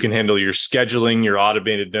 You can handle your scheduling, your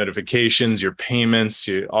automated notifications, your payments,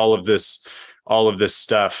 all of this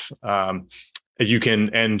stuff. You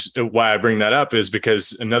can, and why I bring that up is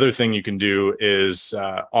because another thing you can do is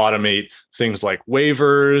automate things like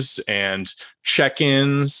waivers and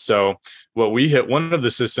check-ins. So one of the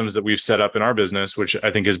systems that we've set up in our business, which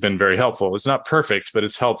I think has been very helpful, it's not perfect, but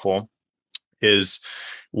it's helpful, is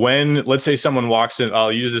when, let's say someone walks in,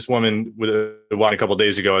 I'll use this woman with a couple of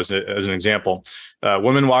days ago as an example.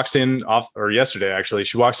 Woman walks in yesterday, actually,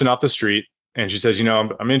 she walks in off the street. And she says,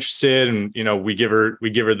 I'm interested, and we give her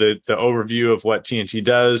the overview of what TNT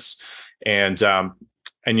does, and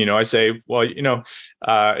I say, well,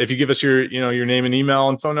 if you give us your name and email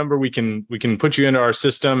and phone number, we can put you into our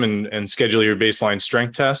system and schedule your baseline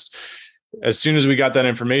strength test. As soon as we got that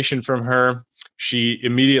information from her, she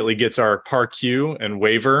immediately gets our PAR-Q and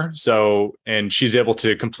waiver. So, and she's able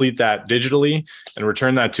to complete that digitally and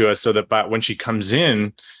return that to us, so that when she comes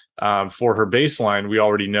in for her baseline, we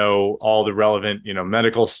already know all the relevant,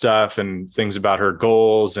 medical stuff and things about her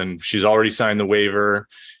goals, and she's already signed the waiver.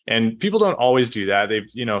 And people don't always do that.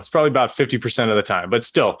 It's probably about 50% of the time, but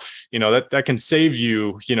still, that can save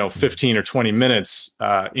you, 15 or 20 minutes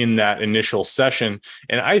in that initial session.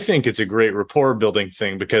 And I think it's a great rapport building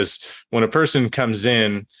thing, because when a person comes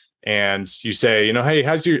in and you say, hey,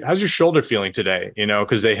 how's your shoulder feeling today?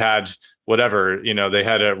 Because they had whatever, they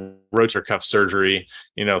had a rotator cuff surgery,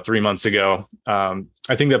 3 months ago.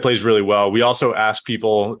 I think that plays really well. We also ask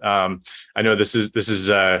people, I know this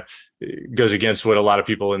goes against what a lot of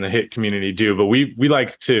people in the HIIT community do, but we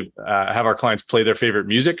like to have our clients play their favorite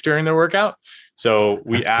music during their workout. So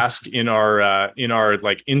we ask in our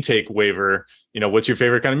like intake waiver, what's your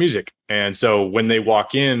favorite kind of music? And so when they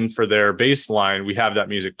walk in for their baseline, we have that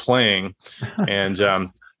music playing, and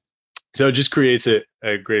so it just creates a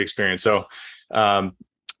great experience. So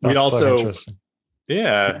we also,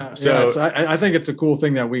 yeah. So I think it's a cool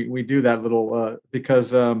thing that we do that little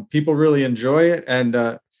because people really enjoy it,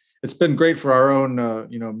 and it's been great for our own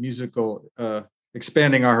musical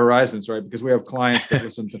expanding our horizons, right? Because we have clients that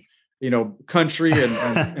listen to country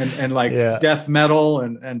and like death metal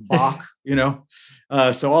and Bach,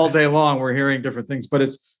 so all day long we're hearing different things. But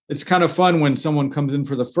it's kind of fun when someone comes in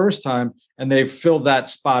for the first time and they've filled that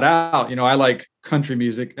spot out. I like country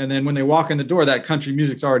music, and then when they walk in the door, that country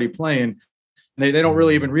music's already playing. They don't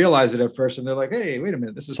really even realize it at first, and they're like, "Hey, wait a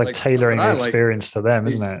minute, this is like tailoring the experience to them,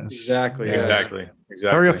 isn't it?" Exactly.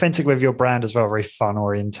 Very authentic with your brand as well. Very fun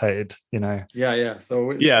orientated, Yeah.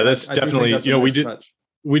 So that's definitely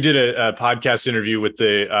we did a podcast interview with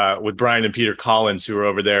with Brian and Peter Collins, who are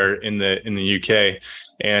over there in the UK,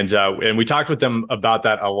 and we talked with them about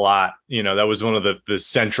that a lot. That was one of the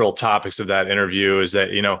central topics of that interview, is that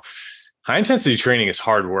high intensity training is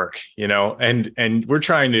hard work, and we're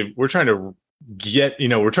trying to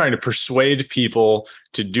persuade people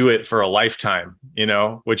to do it for a lifetime,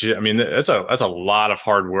 which, I mean, that's a lot of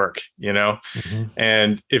hard work,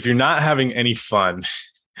 and if you're not having any fun,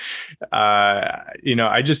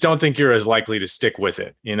 I just don't think you're as likely to stick with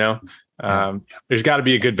it. There's got to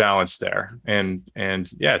be a good balance there. And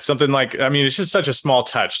yeah, it's something like, I mean, it's just such a small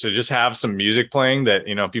touch to just have some music playing that,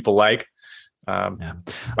 people like, I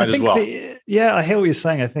think I hear what you're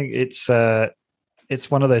saying. I think it's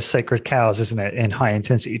one of those sacred cows, isn't it, in high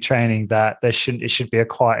intensity training, that it should be a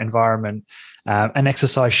quiet environment. And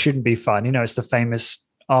exercise shouldn't be fun. It's the famous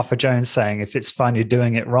Arthur Jones saying, if it's fun, you're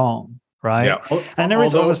doing it wrong. Right. Yeah. And there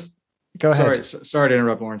is always, go ahead. Sorry to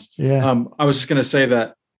interrupt, Lawrence. Yeah. I was just going to say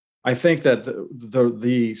that I think that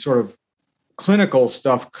the sort of clinical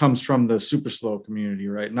stuff comes from the super slow community,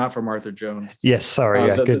 right? Not from Arthur Jones. Yes. Sorry.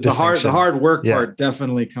 Yeah. Good distinction. The hard work part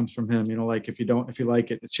definitely comes from him. Like if you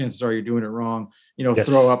like it, the chances are you're doing it wrong.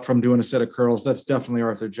 Throw up from doing a set of curls. That's definitely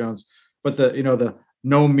Arthur Jones. But the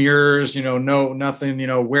no mirrors, no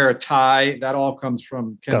nothing, wear a tie. That all comes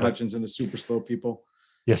from Ken Hutchins and the Super Slow People.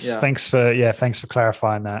 Yes. Yeah. Thanks for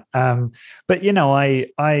clarifying that. But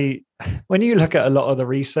I when you look at a lot of the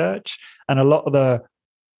research and a lot of the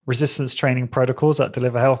resistance training protocols that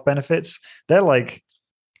deliver health benefits, they're like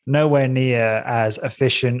nowhere near as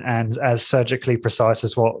efficient and as surgically precise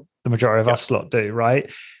as what the majority of us lot do,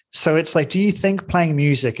 right? So it's like, do you think playing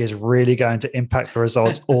music is really going to impact the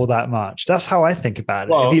results all that much? That's how I think about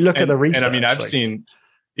it. If you look at the research. And I mean, I've seen,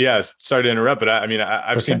 sorry to interrupt, but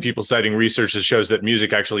I've seen people citing research that shows that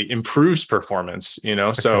music actually improves performance,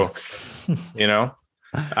 so,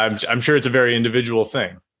 I'm sure it's a very individual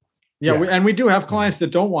thing. Yeah. We do have clients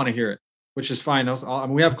that don't want to hear it, which is fine.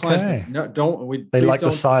 We have clients that don't. They like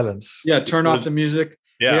the silence. Yeah. Turn off the music.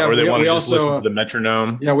 Yeah. Or they want to just listen to the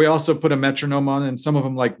metronome. Yeah. We also put a metronome on, and some of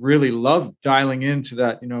them like really love dialing into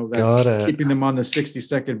that, keeping them on the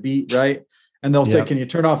 60-second beat. Right. And they'll say, can you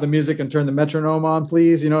turn off the music and turn the metronome on,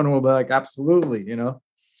 please? And we'll be like, absolutely.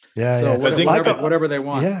 Yeah. So whatever they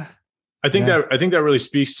want. Yeah. I think that really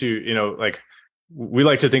speaks to, like, we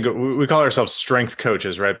like to think we call ourselves strength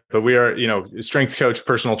coaches, right? But we are, strength coach,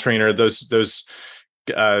 personal trainer, those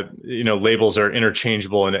labels are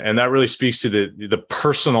interchangeable. And that really speaks to the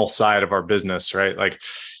personal side of our business, right? Like,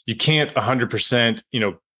 you can't 100%,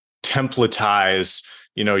 templatize,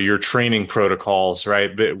 your training protocols,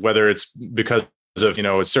 right? But whether it's because of,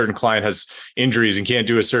 a certain client has injuries and can't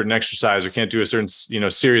do a certain exercise or can't do a certain,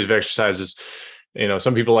 series of exercises.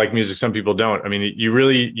 Some people like music, some people don't. I mean, you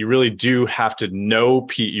really do have to know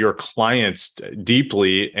your clients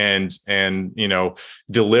deeply and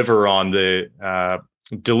deliver on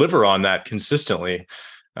that consistently.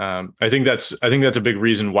 I think that's a big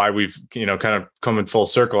reason why we've, kind of come in full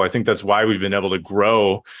circle. I think that's why we've been able to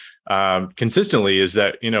grow consistently, is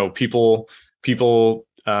that, people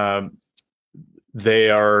they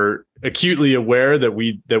are acutely aware that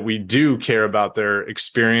we do care about their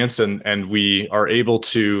experience, and we are able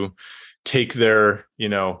to take their,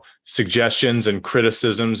 suggestions and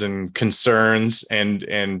criticisms and concerns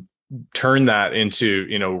and turn that into,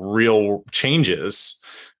 real changes.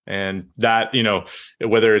 And that,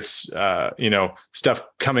 whether it's, stuff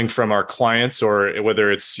coming from our clients, or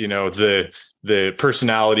whether it's, the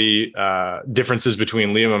personality differences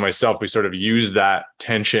between Liam and myself, we sort of use that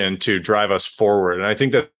tension to drive us forward. And I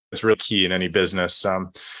think that's really key in any business.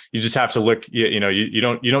 You just have to look, you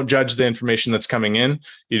don't judge the information that's coming in.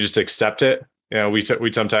 You just accept it. We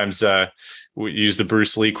sometimes we use the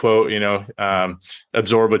Bruce Lee quote,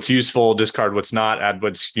 absorb what's useful, discard what's not, add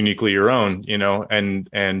what's uniquely your own,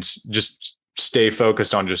 and just stay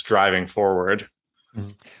focused on just driving forward.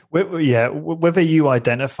 Whether you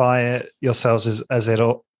identify it yourselves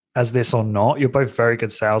as this or not, you're both very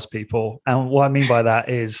good salespeople. And what I mean by that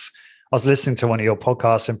is, I was listening to one of your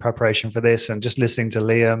podcasts in preparation for this, and just listening to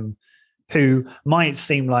Liam, who might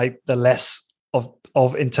seem like the less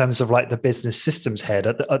of in terms of like the business systems head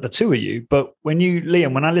at the two of you. But when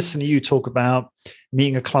I listen to you talk about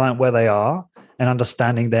meeting a client where they are and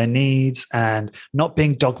understanding their needs and not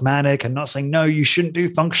being dogmatic and not saying, no, you shouldn't do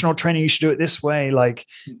functional training, you should do it this way. Like,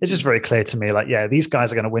 it's just very clear to me, like, yeah, these guys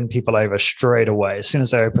are going to win people over straight away as soon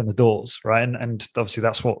as they open the doors. Right. And obviously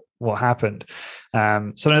that's what happened.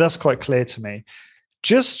 So no, that's quite clear to me.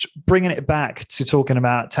 Just bringing it back to talking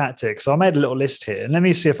about tactics. So I made a little list here, and let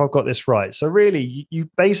me see if I've got this right. So really, you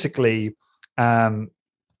basically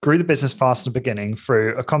grew the business fast in the beginning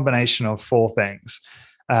through a combination of four things: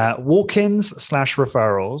 walk-ins /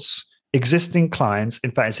 referrals, existing clients. In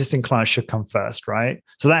fact, existing clients should come first, right?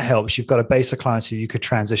 So that helps. You've got a base of clients who you could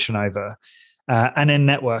transition over, and then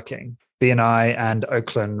networking. BNI and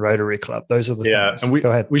Oakland Rotary Club. Those are the things. And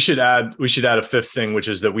go ahead. We should add a fifth thing, which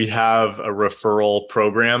is that we have a referral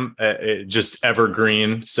program, just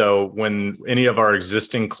evergreen. So when any of our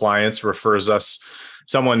existing clients refers us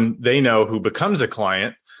someone they know who becomes a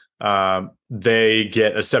client, they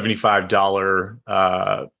get a $75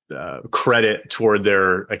 credit toward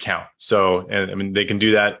their account. So, and I mean, they can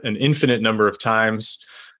do that an infinite number of times.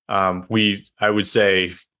 I would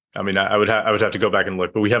say, I mean, I would have to go back and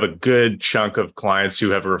look, but we have a good chunk of clients who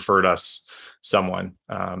have referred us someone.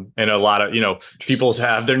 And a lot of, people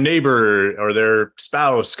have their neighbor or their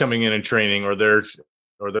spouse coming in and training, or their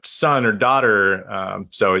son or daughter.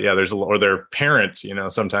 So yeah, or their parent,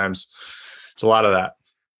 sometimes there's a lot of that.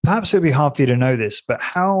 Perhaps it'd be hard for you to know this, but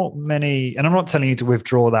how many, and I'm not telling you to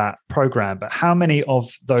withdraw that program, but how many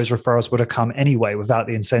of those referrals would have come anyway without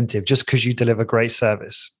the incentive, just because you deliver great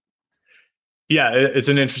service? Yeah, it's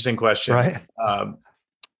an interesting question. Right. I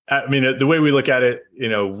mean, the way we look at it,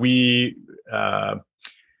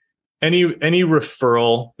 any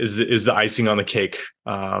referral is the icing on the cake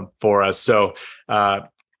for us. So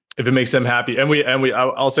if it makes them happy,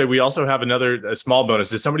 I'll say we also have a small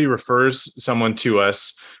bonus. If somebody refers someone to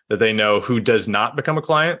us that they know who does not become a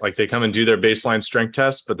client, like they come and do their baseline strength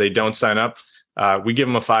test, but they don't sign up, we give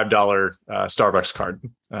them a $5 Starbucks card.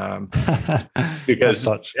 Because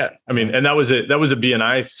and that was a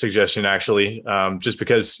BNI suggestion actually, just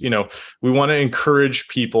because, we want to encourage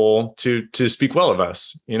people to speak well of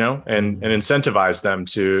us, and incentivize them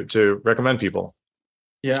to recommend people.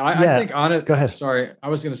 I think on it. Go ahead. Sorry, I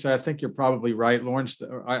was going to say I think you're probably right, Lawrence.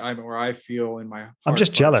 I feel in my heart, I'm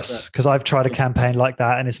just jealous because I've tried a campaign like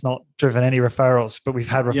that and it's not driven any referrals, but we've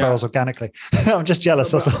had referrals organically. I'm just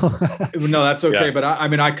jealous. That's all. No, that's okay. Yeah. But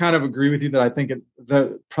I kind of agree with you that I think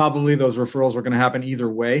that probably those referrals are going to happen either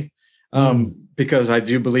way, because I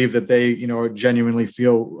do believe that they genuinely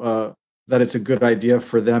feel that it's a good idea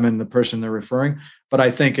for them and the person they're referring. But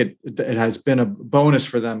I think it has been a bonus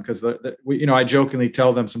for them because I jokingly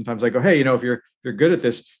tell them sometimes, I go, hey, if you're good at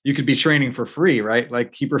this, you could be training for free, right?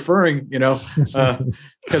 Like keep referring,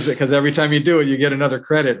 because every time you do it, you get another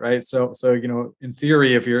credit, right? So in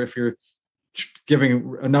theory, if you're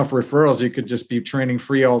giving enough referrals, you could just be training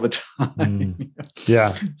free all the time.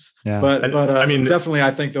 Yeah. But definitely,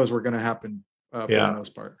 I think those were going to happen for the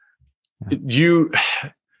most part.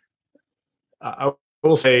 I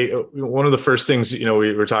will say one of the first things,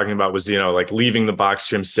 we were talking about was, like leaving the box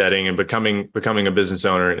gym setting and becoming a business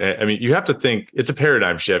owner. I mean, you have to think it's a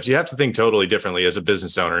paradigm shift. You have to think totally differently as a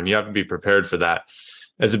business owner, and you have to be prepared for that.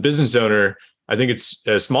 As a business owner, I think it's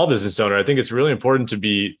a small business owner. I think it's really important to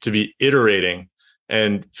be iterating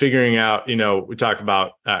and figuring out, we talk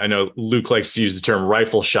about, I know Luke likes to use the term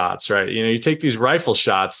rifle shots, right? You take these rifle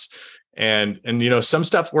shots and some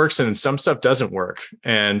stuff works and some stuff doesn't work.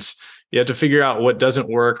 And you have to figure out what doesn't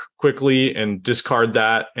work quickly and discard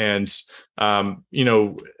that. And,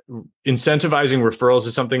 incentivizing referrals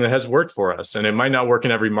is something that has worked for us. And it might not work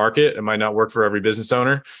in every market. It might not work for every business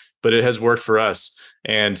owner, but it has worked for us.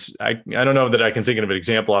 And I don't know that I can think of an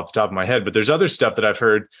example off the top of my head, but there's other stuff that I've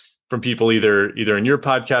heard from people either in your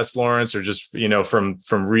podcast, Lawrence, or just, from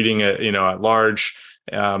reading it, at large,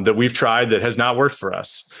 that we've tried that has not worked for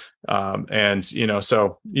us.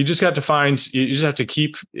 So you just have to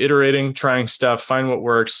keep iterating, trying stuff, find what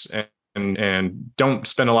works, and don't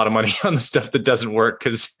spend a lot of money on the stuff that doesn't work,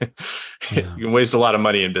 because you can waste a lot of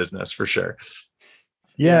money in business for sure.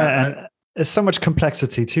 And there's so much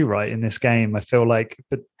complexity too, right, in this game. I feel like,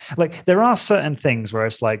 but like there are certain things where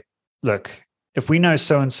it's like, look, if we know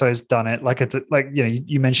so-and-so's done it,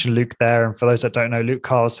 you mentioned Luke there. And for those that don't know, Luke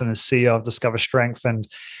Carlson is CEO of Discover Strength. And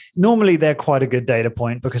normally they're quite a good data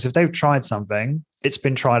point, because if they've tried something, it's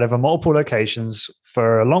been tried over multiple locations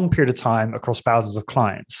for a long period of time across thousands of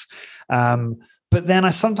clients. But then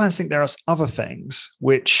I sometimes think there are other things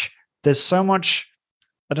which there's so much,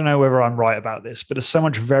 I don't know whether I'm right about this, but there's so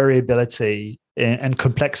much variability and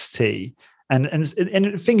complexity and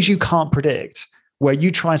things you can't predict, where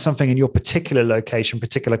you try something in your particular location,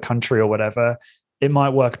 particular country or whatever, it might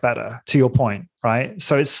work better, to your point, right?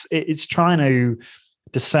 So it's trying to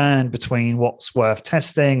discern between what's worth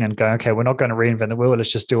testing and going, okay, we're not going to reinvent the wheel.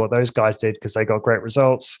 Let's just do what those guys did because they got great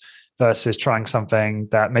results, versus trying something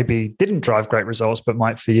that maybe didn't drive great results, but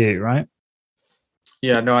might for you, right?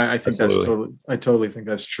 Yeah, no, I think I totally think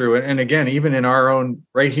that's true. And again, even in our own,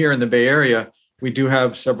 right here in the Bay Area, we do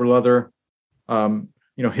have several other,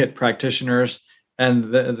 HIIT practitioners.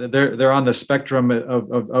 And they're on the spectrum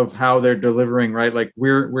of how they're delivering, right? Like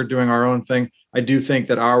we're doing our own thing. I do think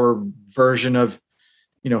that our version of,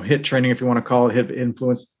 HIIT training, if you want to call it HIIT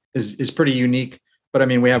influence, is pretty unique. But I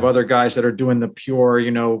mean, we have other guys that are doing the pure,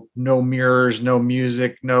 no mirrors, no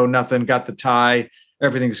music, no nothing, got the tie,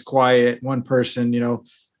 everything's quiet. One person,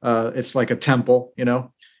 it's like a temple,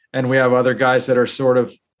 and we have other guys that are sort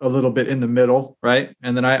of a little bit in the middle, right?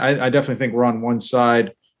 And then I definitely think we're on one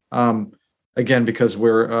side. Again, because we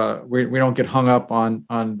don't get hung up on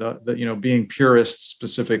the being purists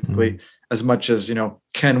specifically, as much as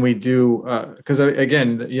can we do, because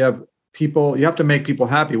again, you have to make people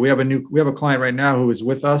happy. We have a client right now who is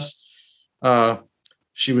with us.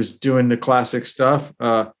 She was doing the classic stuff.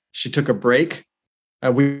 She took a break.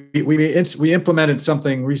 We implemented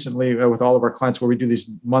something recently with all of our clients where we do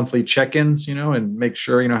these monthly check-ins, and make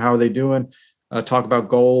sure how are they doing, talk about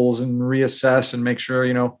goals and reassess and make sure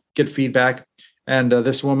get feedback. And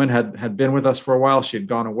this woman had been with us for a while. She had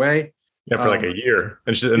gone away. For like a year.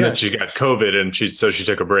 And then she got COVID, and she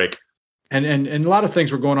took a break. And a lot of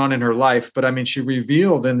things were going on in her life. But I mean, she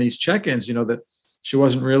revealed in these check-ins, that she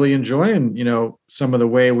wasn't really enjoying, some of the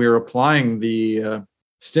way we were applying the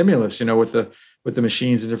stimulus, with with the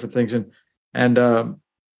machines and different things. And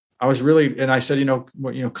I was really, and I said,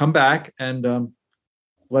 come back and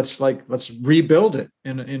let's rebuild it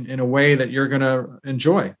in a way that you're going to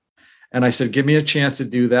enjoy. And I said, give me a chance to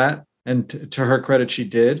do that. And to her credit, she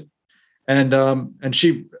did. And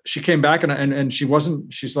she came back and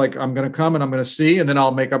she's like, I'm going to come and I'm going to see, and then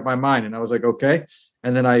I'll make up my mind. And I was like, okay.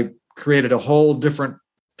 And then I created a whole different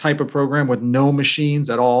type of program with no machines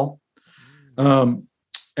at all. And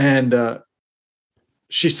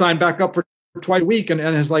she signed back up for twice a week and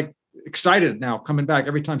is like excited now coming back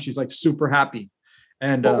every time. She's like super happy.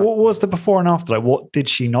 And what was the before and after? Like, what did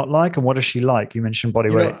she not like, and what does she like? You mentioned body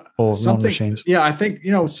weight or non-machines. Yeah, I think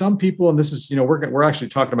some people, and this is we're actually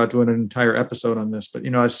talking about doing an entire episode on this. But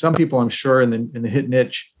as some people, I'm sure in the hit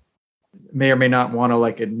niche may or may not want to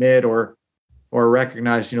like admit or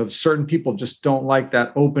recognize. Certain people just don't like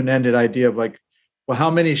that open-ended idea of like, well, how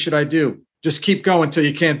many should I do? Just keep going until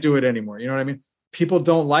you can't do it anymore. You know what I mean? People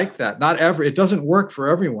don't like that. It doesn't work for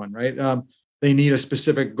everyone, right? They need a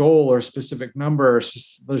specific goal or a specific number.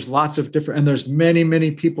 There's lots of different, and there's many,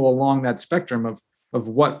 many people along that spectrum of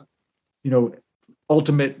what,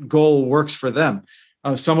 ultimate goal works for them.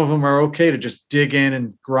 Some of them are okay to just dig in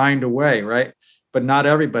and grind away, right? But not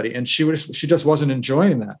everybody. And she just wasn't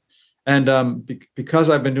enjoying that. And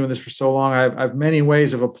because I've been doing this for so long, I have many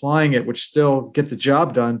ways of applying it, which still get the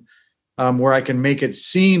job done, where I can make it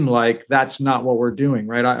seem like that's not what we're doing,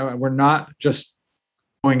 right? We're not just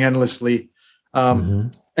going endlessly.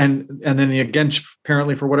 And then again,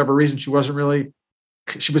 apparently for whatever reason, she was,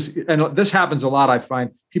 and this happens a lot. I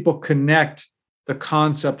find people connect the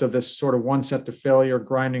concept of this sort of one set to failure,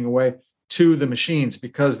 grinding away, to the machines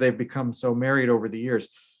because they've become so married over the years.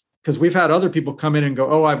 Because we've had other people come in and go,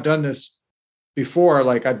 oh, I've done this before.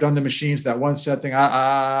 Like I've done the machines, that one set thing.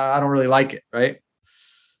 I don't really like it. Right.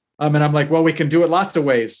 And I'm like, well, we can do it lots of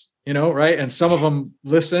ways. Right. And some of them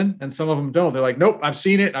listen and some of them don't. They're like, nope, I've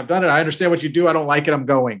seen it. I've done it. I understand what you do. I don't like it. I'm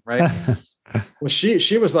going. Right. Well,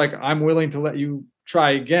 she was like, I'm willing to let you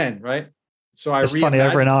try again. Right. So it's funny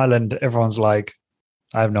over in Ireland, everyone's like,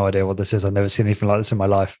 I have no idea what this is. I've never seen anything like this in my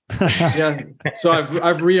life. Yeah. So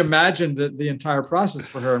I've reimagined the entire process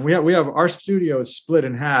for her. And we have our studio is split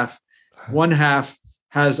in half. One half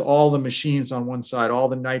has all the machines on one side, all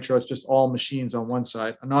the nitro, it's just all machines on one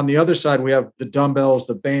side. And on the other side, we have the dumbbells,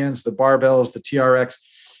 the bands, the barbells, the TRX,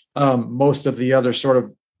 most of the other sort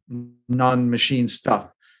of non-machine stuff.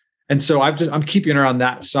 And so I'm keeping her on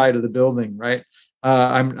that side of the building, right?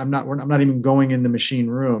 I'm not even going in the machine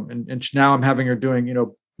room. And now I'm having her doing,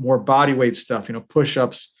 more body weight stuff,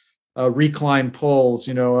 push-ups, recline pulls,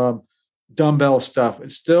 dumbbell stuff.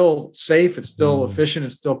 It's still safe. It's still efficient.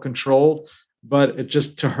 It's still controlled. But it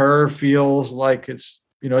just to her feels like it's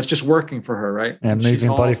just working for her, right? And moving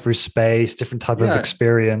body through space, different type of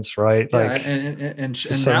experience, right? Yeah, like, and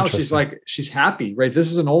so now she's happy, right?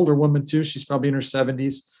 This is an older woman too. She's probably in her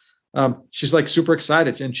 70s. She's like super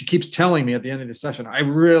excited, and she keeps telling me at the end of the session, "I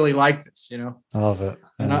really like this," I love it.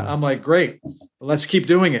 And I'm like, "Great, let's keep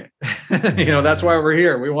doing it." That's why we're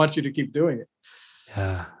here. We want you to keep doing it.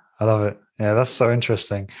 Yeah, I love it. Yeah, that's so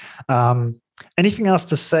interesting. Anything else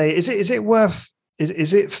to say? Is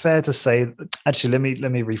it fair to say, actually,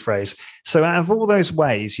 let me rephrase. So out of all those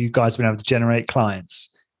ways you guys have been able to generate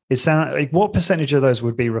clients, what percentage of those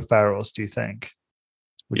would be referrals, do you think?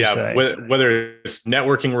 Whether it's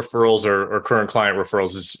networking referrals or current client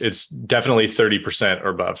referrals, it's definitely 30% or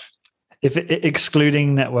above. If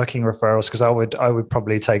excluding networking referrals, because I would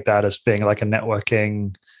probably take that as being like a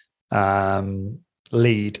networking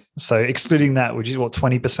lead. So excluding that, would you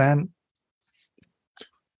 20%?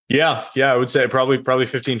 Yeah, I would say probably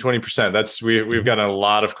 15, 20%. That's we've gotten a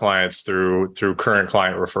lot of clients through current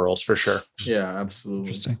client referrals for sure. Yeah, absolutely.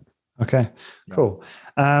 Interesting. Okay, cool.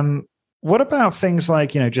 What about things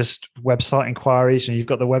like, just website inquiries? You've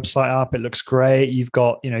got the website up, it looks great. You've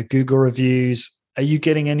got, Google reviews. Are you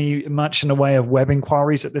getting much in the way of web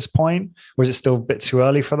inquiries at this point? Or is it still a bit too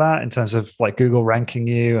early for that in terms of like Google ranking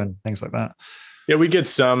you and things like that? Yeah, we get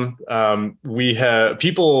some. We have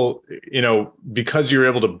people, because you're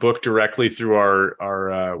able to book directly through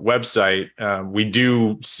our website. We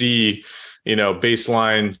do see,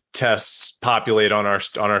 baseline tests populate on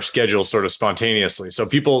our schedule sort of spontaneously. So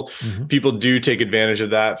people do take advantage of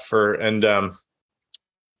that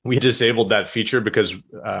we disabled that feature because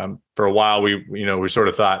for a while we sort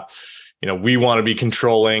of thought, we want to be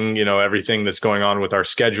controlling, everything that's going on with our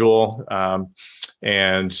schedule,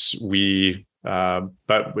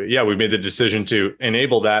 but we made the decision to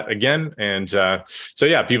enable that again. And so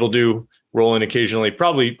people do roll in occasionally,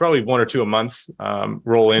 probably one or two a month,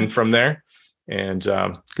 roll in from there. And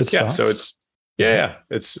good so Yeah,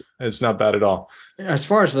 it's not bad at all. As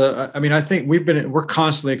far as I think we're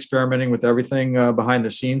constantly experimenting with everything behind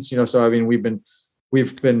the scenes, so I mean, we've been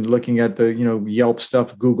looking at the, Yelp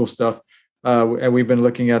stuff, Google stuff, and we've been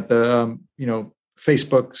looking at the,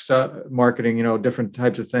 Facebook stuff, marketing, different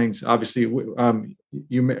types of things. Obviously,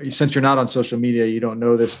 since you're not on social media, you don't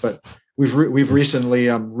know this, but we've recently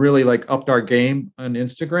really like upped our game on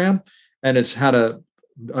Instagram, and it's had a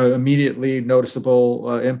immediately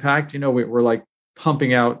noticeable impact. We're like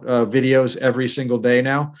pumping out videos every single day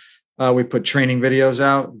now. We put training videos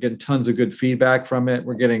out, getting tons of good feedback from it.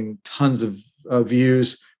 We're getting tons of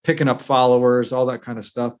views, picking up followers, all that kind of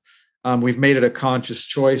stuff. We've made it a conscious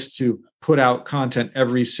choice to put out content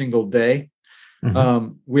every single day.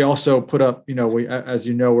 Mm-hmm. We also put up, as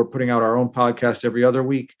we're putting out our own podcast every other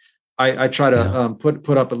week. I try to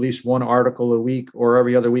put up at least one article a week or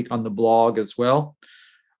every other week on the blog as well.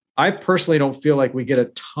 I personally don't feel like we get a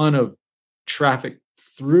ton of traffic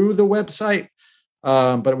through the website,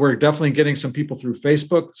 but we're definitely getting some people through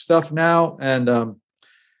Facebook stuff now.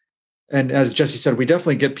 And as Jesse said, we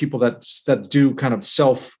definitely get people that do kind of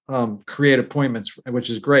self create appointments,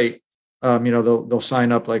 which is great. They'll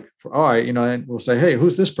sign up like, and we'll say, hey,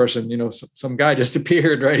 who's this person? Some guy just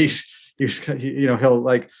appeared, right? He's he'll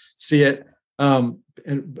like see it.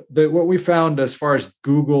 What we found as far as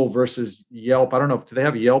Google versus Yelp, I don't know, do they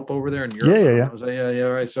have Yelp over there in Europe? Yeah.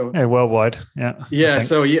 Right. So worldwide. Yeah.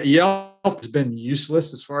 So Yelp has been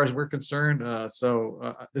useless as far as we're concerned.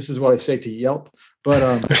 This is what I say to Yelp,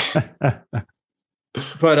 but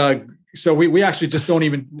so we actually just don't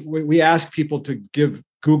even, we ask people to give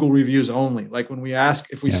Google reviews only. Like when we ask,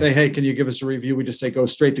 if we say, hey, can you give us a review? We just say, go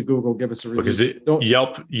straight to Google, give us a review.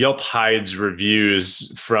 Because Yelp hides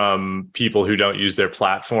reviews from people who don't use their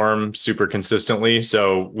platform super consistently.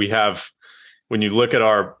 So we have, when you look at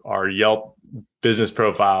our Yelp business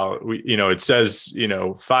profile, it says,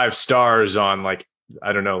 5 stars on like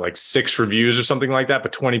 6 reviews or something like that,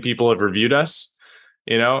 but 20 people have reviewed us,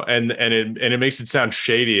 and it makes it sound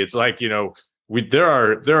shady. It's like, there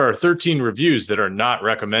are 13 reviews that are not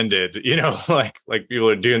recommended, like people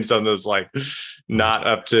are doing something that's like not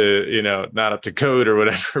up to code or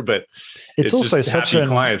whatever, but it's also just such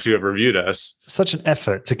clients who have reviewed us. Such an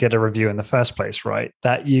effort to get a review in the first place, right?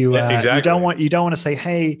 That you exactly. you don't want to say,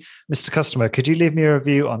 hey, Mr. Customer, could you leave me a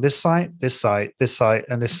review on this site, and this site,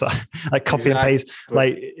 like copy and paste.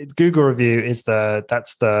 Like Google review is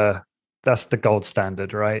that's the gold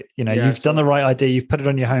standard, right? You've done the right idea, you've put it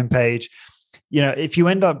on your homepage. If you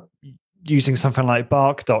end up using something like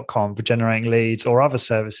bark.com for generating leads or other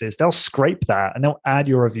services, they'll scrape that and they'll add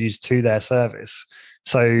your reviews to their service.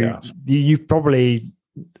 So you've probably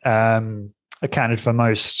accounted for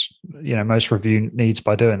most review needs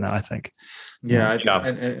by doing that, I think. Yeah.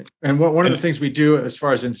 And one of the things we do as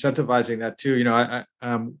far as incentivizing that too,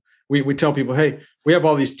 we tell people, hey, we have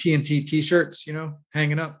all these TNT t-shirts,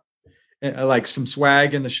 hanging up. Like some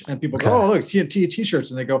swag and people go, oh, look, TNT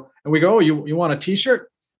t-shirts. And they go, and we go, oh, you want a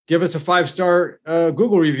t-shirt? Give us a 5-star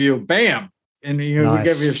Google review. Bam. And nice. We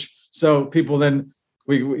give you, so people then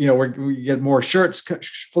we get more shirts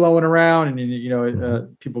flowing around,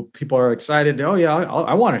 and people are excited. Oh yeah,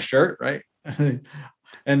 I want a shirt, right? And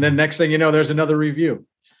then next thing you know, there's another review.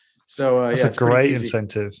 So that's a great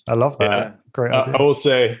incentive. I love that. Yeah. Great idea. I will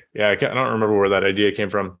say, I don't remember where that idea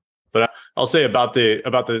came from. But I'll say about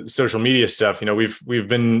the social media stuff, we've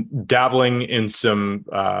been dabbling in some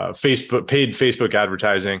paid Facebook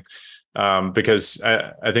advertising because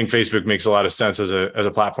I think Facebook makes a lot of sense as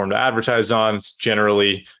a platform to advertise on. It's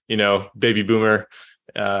generally, baby boomer.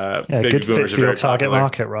 Good fit for your target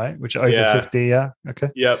market, right? Which over 50, okay.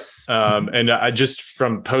 Yep. And I just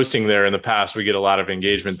from posting there in the past, we get a lot of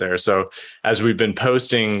engagement there. So as we've been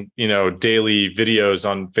posting, daily videos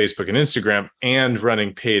on Facebook and Instagram and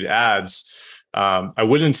running paid ads, I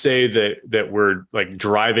wouldn't say that we're like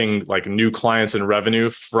driving like new clients and revenue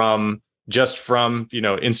from Instagram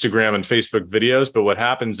and Facebook videos. But what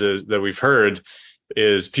happens is that we've heard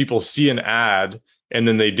is people see an ad and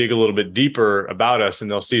then they dig a little bit deeper about us and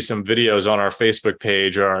they'll see some videos on our Facebook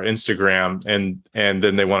page or our Instagram, and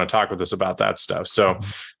then they want to talk with us about that stuff. So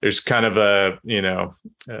there's kind of a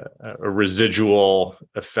residual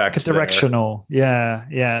effect. It's directional. Yeah.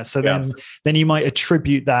 Yeah. So then you might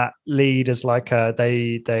attribute that lead as like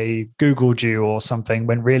they Googled you or something,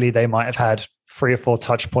 when really they might have had 3 or 4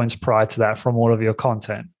 touch points prior to that from all of your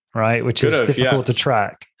content, right? Which is difficult to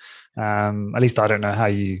track. At least I don't know how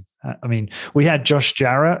you, we had Josh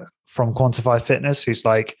Jarrett from Quantify Fitness, who's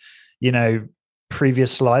like,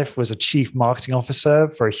 previous life was a chief marketing officer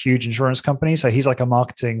for a huge insurance company. So he's like a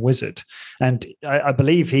marketing wizard. And I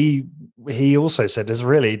believe he also said it's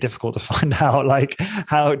really difficult to find out like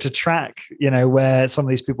how to track, where some of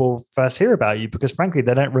these people first hear about you, because frankly,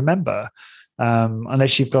 they don't remember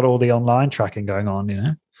unless you've got all the online tracking going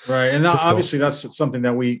on, Right. And obviously that's something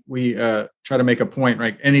that we try to make a point,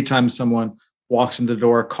 right? Anytime someone walks in the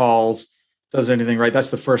door, calls, does anything, right?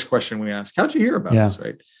 That's the first question we ask. How'd you hear about this,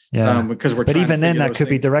 right? Yeah. Because but even then that could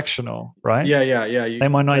be directional, right? Yeah. They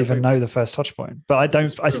might not even know the first touch point, but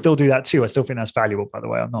I still do that too. I still think that's valuable, by the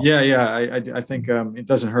way. I'm not. Yeah. I think it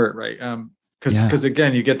doesn't hurt, right? Because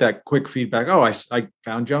again, you get that quick feedback. Oh, I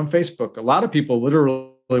found you on Facebook. A lot of people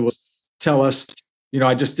literally will tell us,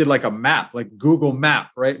 I just did like a map, like Google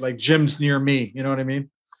map, right? Like gyms near me. You know what I mean?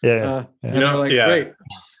 Yeah. And they're like, great.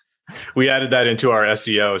 We added that into our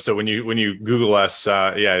SEO. So when you Google us,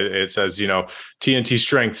 it says, TNT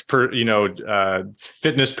Strength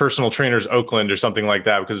fitness personal trainers, Oakland or something like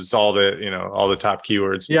that, because it's all the top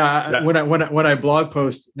keywords. Yeah. When I blog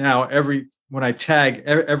post now, when I tag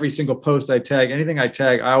every single post I tag, anything I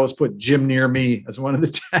tag, I always put gym near me as one of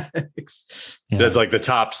the tags. Yeah. That's like the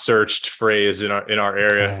top searched phrase in our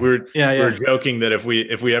area. Okay. We're joking that if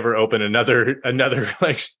we ever open another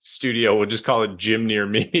like studio, we'll just call it gym near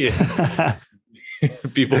me.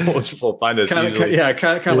 People will find us easily.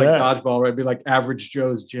 Kind of like dodgeball, right? It'd be like Average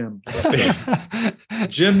Joe's gym.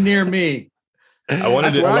 Gym near me.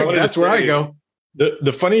 That's where I go.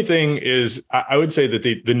 The funny thing is, I would say that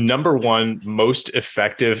the number one most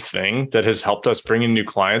effective thing that has helped us bring in new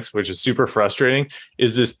clients, which is super frustrating,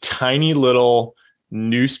 is this tiny little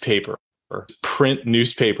newspaper, print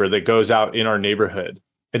newspaper that goes out in our neighborhood.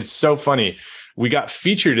 It's so funny. We got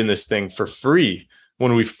featured in this thing for free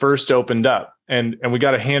when we first opened up, and we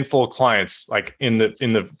got a handful of clients like in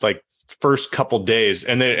the like first couple days,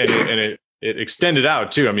 and it extended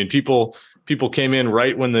out too. I mean, people came in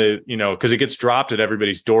right when because it gets dropped at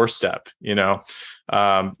everybody's doorstep, in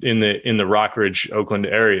the Rockridge, Oakland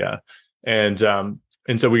area. And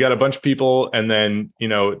so we got a bunch of people, and then,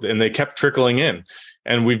 and they kept trickling in,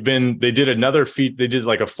 and they did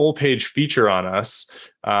like a full page feature on us,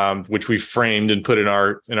 which we framed and put in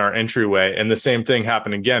our entryway. And the same thing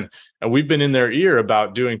happened again. And we've been in their ear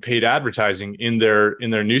about doing paid advertising in their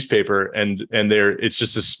newspaper, and it's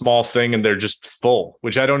just a small thing, and they're just full,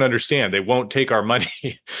 which I don't understand. They won't take our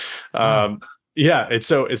money. Yeah, it's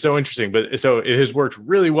so interesting, but so it has worked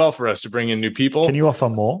really well for us to bring in new people. Can you offer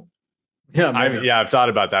more? Yeah, I've thought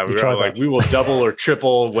about that. We will double or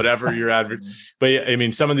triple whatever your advert. But I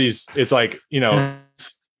mean, some of these, it's like,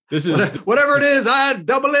 this is whatever it is, I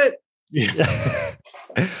double it. Yeah.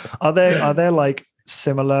 Are there like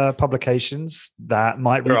similar publications that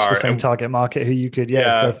might reach the same target market who you could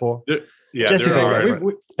go for?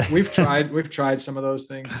 We've tried some of those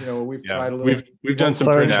things. We've tried a little. We've done some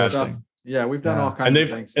print ads. Yeah, we've done all kinds of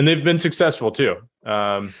things, and they've been successful too.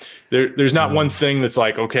 There's not one thing that's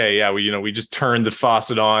like, okay, we just turned the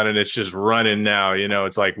faucet on and it's just running now.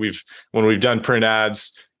 It's like when we've done print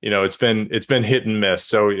ads, it's been hit and miss.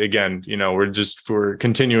 So again, we're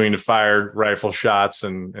continuing to fire rifle shots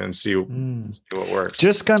and see what works.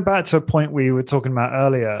 Just going back to a point we were talking about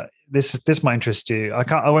earlier. This might interest you.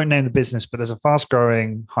 I won't name the business, but there's a fast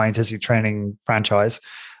growing high intensity training franchise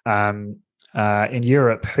in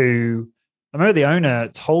Europe who I remember the owner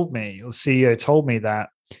told me, or the CEO told me, that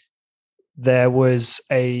there was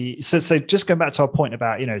so just going back to our point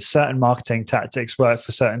about, certain marketing tactics work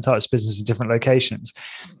for certain types of business in different locations.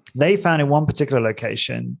 They found in one particular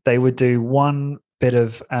location, they would do one bit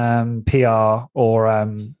of PR or,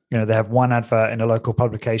 they have one advert in a local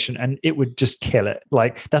publication and it would just kill it.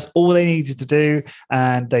 Like that's all they needed to do.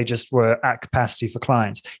 And they just were at capacity for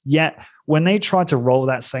clients. Yet when they tried to roll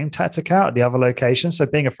that same tactic out at the other locations, so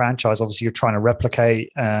being a franchise, obviously you're trying to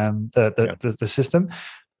replicate the system,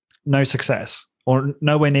 no success, or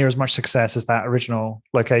nowhere near as much success as that original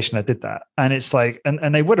location that did that. And it's like,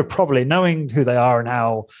 and they would have probably, knowing who they are and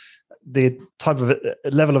how the type of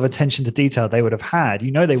level of attention to detail they would have had,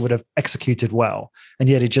 they would have executed well, and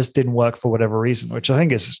yet it just didn't work for whatever reason, which I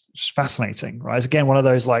think is just fascinating, right? It's again one of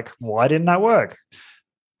those like, why didn't that work?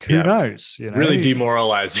 Who knows? Really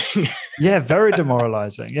demoralizing. Yeah, very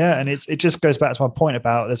demoralizing. Yeah, and it just goes back to my point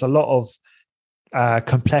about there's a lot of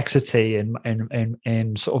complexity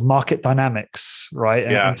in sort of market dynamics, right?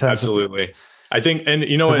 Yeah, in terms absolutely. I think, and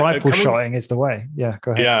the rifle shotting is the way. Yeah,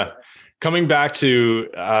 go ahead. Yeah. Coming back to,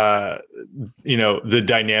 the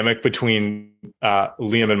dynamic between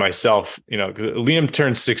Liam and myself, Liam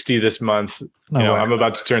turned 60 this month. I'm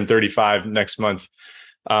about to turn 35 next month.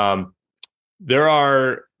 There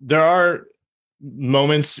are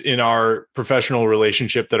moments in our professional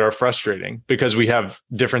relationship that are frustrating because we have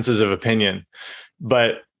differences of opinion.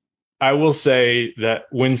 But I will say that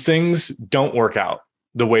when things don't work out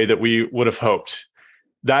the way that we would have hoped,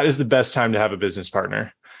 that is the best time to have a business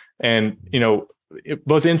partner. And,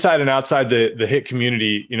 both inside and outside the HIT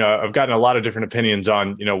community, I've gotten a lot of different opinions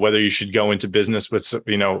on, whether you should go into business with,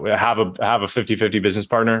 have a 50-50 business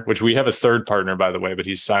partner, which we have a third partner, by the way, but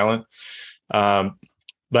he's silent.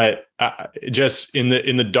 But just in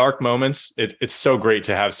the dark moments, it's so great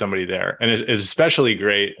to have somebody there, and it's especially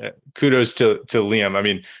great. Kudos to Liam. I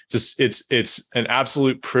mean, it's an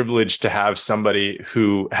absolute privilege to have somebody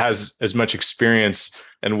who has as much experience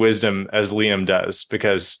and wisdom as Liam does,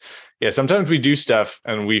 because sometimes we do stuff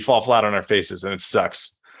and we fall flat on our faces, and it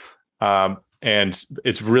sucks. And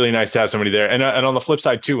it's really nice to have somebody there. And on the flip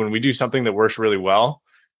side too, when we do something that works really well,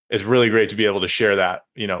 it's really great to be able to share that,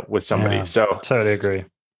 with somebody. Yeah, so totally agree.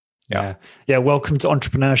 Yeah. Welcome to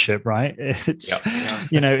entrepreneurship, right?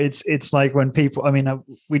 It's, it's like when people,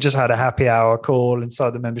 we just had a happy hour call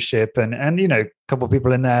inside the membership, and a couple of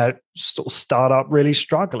people in there start up really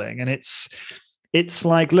struggling. And it's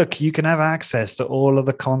like, look, you can have access to all of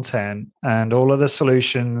the content and all of the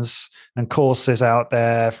solutions and courses out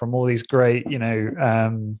there from all these great,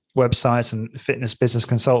 websites and fitness business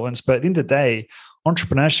consultants. But at the end of the day,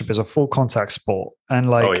 entrepreneurship is a full contact sport. And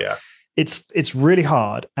it's really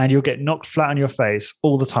hard, and you'll get knocked flat on your face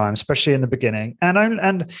all the time, especially in the beginning.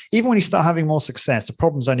 And even when you start having more success, the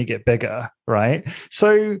problems only get bigger, right?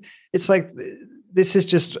 So it's like, this is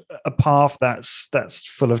just a path that's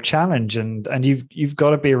full of challenge, and you've got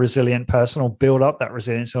to be a resilient person, or build up that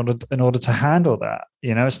resilience in order to handle that.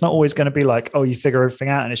 It's not always going to be like, oh, you figure everything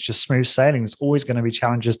out and it's just smooth sailing. There's always going to be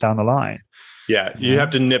challenges down the line. Yeah, you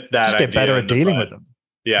have to nip that. Just get better at dealing with them.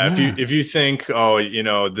 Yeah, if you think,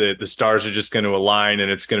 the stars are just going to align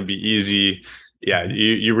and it's going to be easy,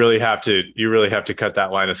 you really have to cut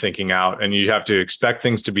that line of thinking out, and you have to expect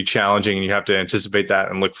things to be challenging, and you have to anticipate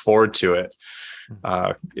that and look forward to it.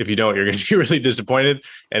 If you don't, you're going to be really disappointed.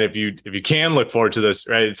 And if you can look forward to this,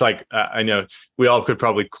 right? It's like, I know we all could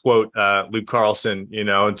probably quote Luke Carlson,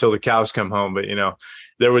 until the cows come home. But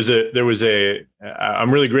there was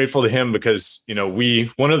I'm really grateful to him, because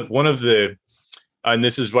one of the and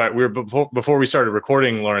this is why we were before we started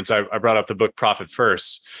recording, Lawrence, I brought up the book Profit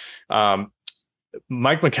First.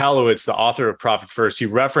 Mike Michalowicz, the author of Profit First, he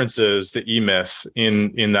references the E-Myth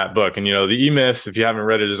in that book. And the E-Myth, if you haven't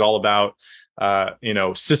read it, is all about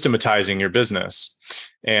systematizing your business.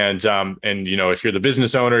 And if you're the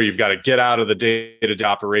business owner, you've got to get out of the day-to-day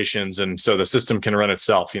operations, and so the system can run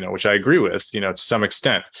itself, which I agree with, to some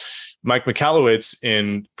extent. Mike Michalowicz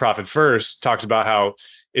in Profit First talks about how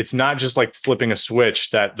it's not just like flipping a switch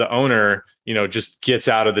that the owner, just gets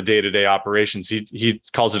out of the day-to-day operations. He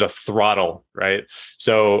calls it a throttle, right?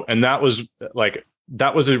 So, and that was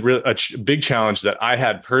a big challenge that I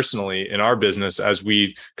had personally in our business,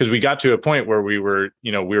 because we got to a point where we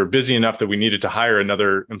were busy enough that we needed to hire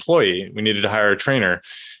another employee. We needed to hire a trainer.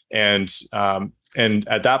 And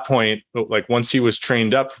at that point, like once he was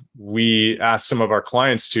trained up, we asked some of our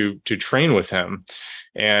clients to train with him,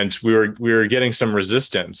 and we were getting some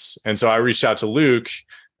resistance. And so I reached out to Luke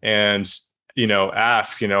and,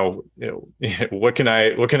 ask, what can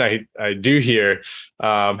I do here?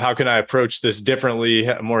 How can I approach this differently,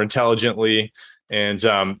 more intelligently? And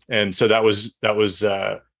so that was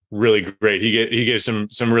really great. He gave some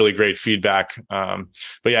really great feedback. But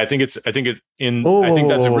yeah, I think that's a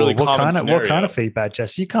really common scenario. What kind of feedback,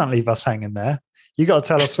 Jess? You can't leave us hanging there. You got to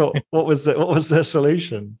tell us what was the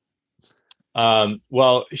solution?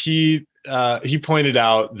 Well, he pointed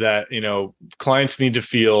out that, clients need to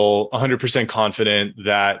feel 100% confident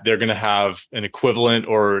that they're going to have an equivalent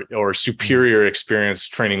or superior experience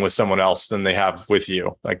training with someone else than they have with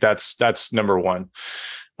you. Like that's number one.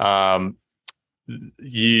 And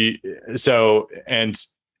they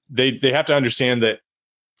have to understand that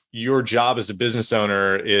your job as a business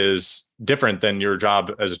owner is different than your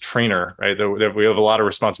job as a trainer, right? We have a lot of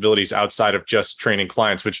responsibilities outside of just training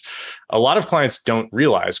clients, which a lot of clients don't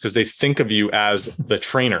realize because they think of you as the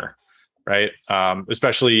trainer, right?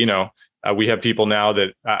 Especially, we have people now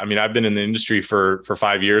that, I've been in the industry for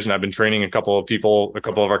 5 years, and I've been training a couple of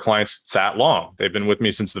our clients that long. They've been with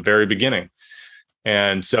me since the very beginning.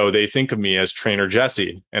 And so they think of me as trainer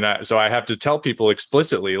Jesse. And so I have to tell people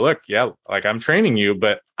explicitly, look, like I'm training you,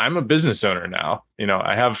 but I'm a business owner now.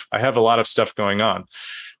 I have a lot of stuff going on.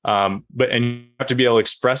 And you have to be able to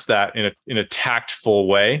express that in a tactful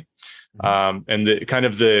way. And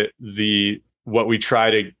what we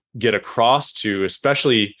try to get across to,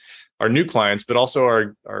 especially our new clients, but also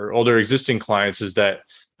our older existing clients, is that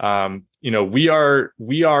We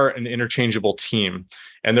are an interchangeable team,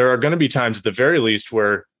 and there are going to be times at the very least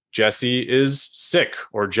where Jesse is sick,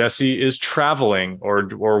 or Jesse is traveling,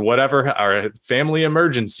 or whatever, or a family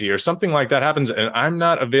emergency or something like that happens, and I'm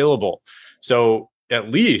not available. So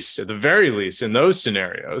at the very least, in those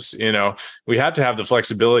scenarios, we have to have the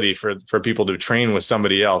flexibility for people to train with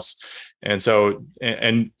somebody else. And so,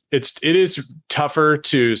 and it is tougher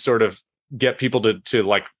to sort of get people to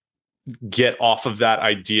like get off of that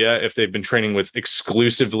idea if they've been training with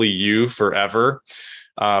exclusively you forever.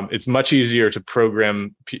 It's much easier to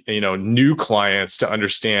program, new clients to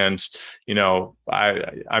understand,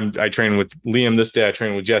 I train with Liam this day, I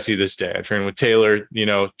train with Jesse this day, I train with Taylor,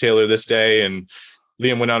 Taylor this day, and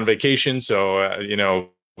Liam went on vacation. So, I'm going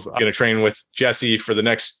to train with Jesse for the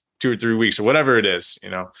next 2 or 3 weeks or whatever it is,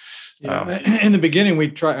 In the beginning, we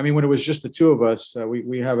tried, when it was just the two of us,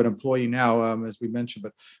 we have an employee now, as we mentioned,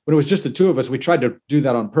 but when it was just the two of us, we tried to do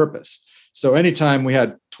that on purpose. So anytime we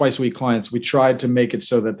had twice a week clients, we tried to make it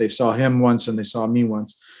so that they saw him once and they saw me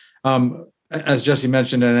once. As Jesse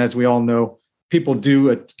mentioned, and as we all know, people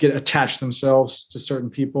do get attached themselves to certain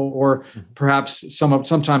people, or perhaps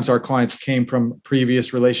sometimes our clients came from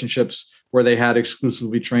previous relationships where they had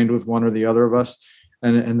exclusively trained with one or the other of us,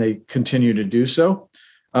 and they continue to do so.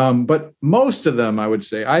 But most of them,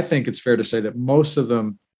 I think it's fair to say that most of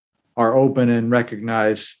them are open and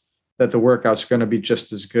recognize that the workout's going to be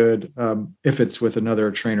just as good if it's with another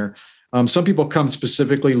trainer. Some people come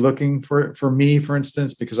specifically looking for me, for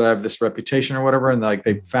instance, because I have this reputation or whatever, and like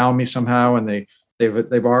they found me somehow, and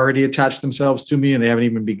they've already attached themselves to me, and they haven't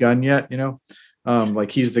even begun yet.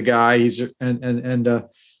 Like he's the guy.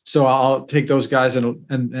 So I'll take those guys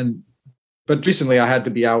but recently I had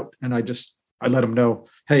to be out, and I let them know,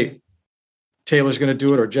 hey, Taylor's going to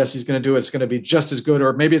do it, or Jesse's going to do it. It's going to be just as good,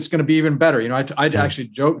 or maybe it's going to be even better. I actually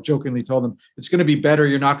jokingly told them it's going to be better.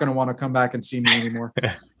 You're not going to want to come back and see me anymore.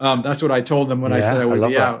 That's what I told them when I said I would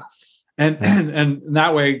be out. And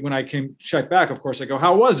that way, when I came check back, of course, I go,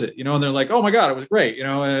 how was it? And they're like, oh my God, it was great.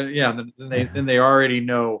 Then they already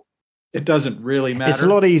know it doesn't really matter. It's a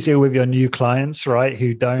lot easier with your new clients, right?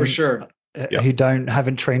 Who don't, for sure. Who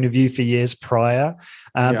haven't trained with you for years prior.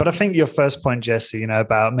 But I think your first point, Jesse,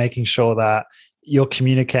 about making sure that you're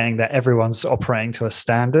communicating that everyone's operating to a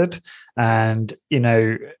standard, and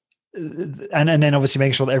and then obviously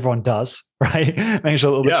making sure that everyone does, right? Making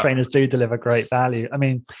sure that all the trainers do deliver great value.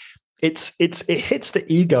 It hits the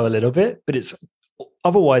ego a little bit, but it's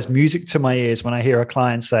otherwise music to my ears when I hear a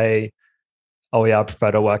client say, oh yeah, I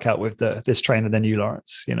prefer to work out with this trainer than you,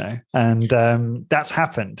 Lawrence, and that's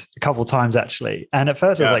happened a couple of times actually. And at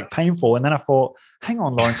first it was like painful. And then I thought, hang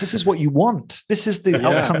on, Lawrence, this is what you want. This is the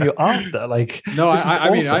outcome you're after. Like, no, I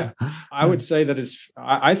would say that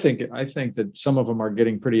I think that some of them are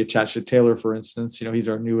getting pretty attached to Taylor, for instance. He's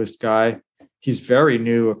our newest guy. He's very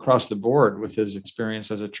new across the board with his experience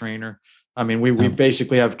as a trainer. We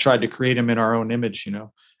basically have tried to create him in our own image,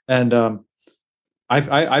 and,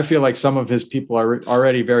 I feel like some of his people are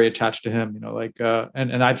already very attached to him,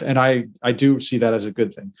 and I do see that as a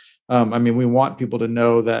good thing. We want people to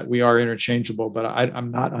know that we are interchangeable, but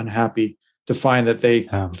I'm not unhappy to find that they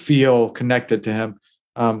feel connected to him.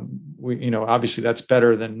 Obviously that's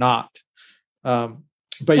better than not. But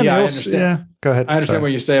I understand. Yeah, go ahead. I understand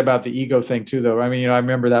what you say about the ego thing too, though. I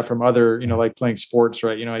remember that from other, like playing sports,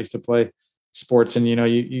 right? I used to play sports, and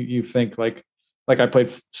you think like I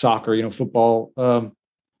played soccer, football,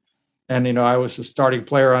 and I was a starting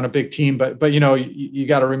player on a big team. But you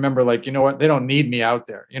got to remember, like, what, they don't need me out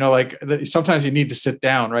there. Sometimes you need to sit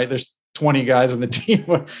down, right? There's 20 guys on the team.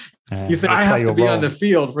 You think I have to be on the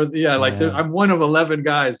field for I'm one of 11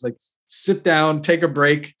 guys. Like, sit down, take a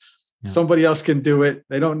break. Somebody else can do it.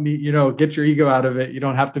 They don't need, get your ego out of it. You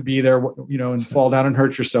don't have to be there, and fall down and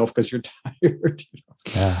hurt yourself because you're tired.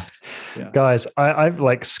 Guys, I've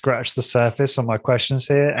like scratched the surface on my questions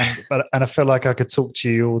here, and I feel like I could talk to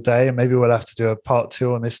you all day, and maybe we'll have to do a part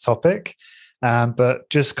 2 on this topic. But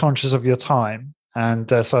just conscious of your time, and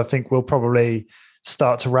so I think we'll probably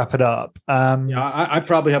start to wrap it up. I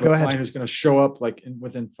probably have a client who's going to show up like in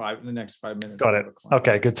the next 5 minutes. Got it.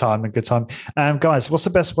 Okay, good time. Guys, what's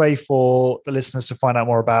the best way for the listeners to find out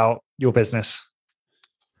more about your business?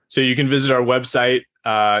 So you can visit our website,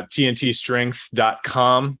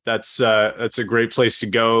 tntstrength.com. That's a great place to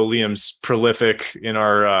go. Liam's prolific in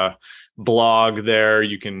our blog there.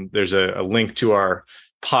 There's a link to our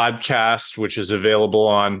podcast, which is available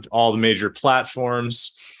on all the major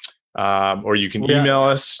platforms. Or you can email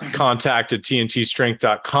us,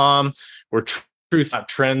 contact@tntstrength.com. We're Truth Not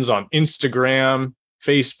Trends on Instagram,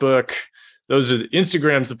 Facebook.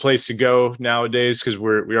 Instagram's the place to go nowadays, because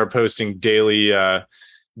we are posting daily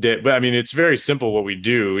But I mean, it's very simple what we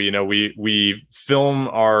do. We film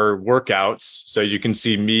our workouts, so you can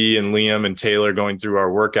see me and Liam and Taylor going through our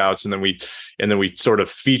workouts, and then we sort of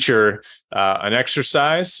feature an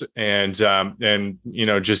exercise and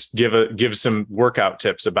just give some workout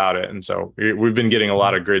tips about it. And so we've been getting a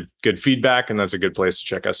lot of good feedback, and that's a good place to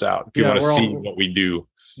check us out if you want to see what we do.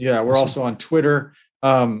 Yeah, we're also on Twitter.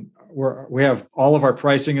 We have all of our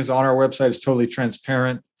pricing is on our website. It's totally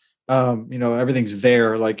transparent. Everything's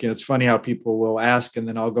there. Like, it's funny how people will ask and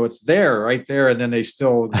then I'll go, it's there, right there. And then they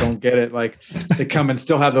still don't get it. Like they come and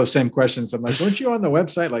still have those same questions. I'm like, weren't you on the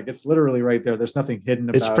website? Like it's literally right there. There's nothing hidden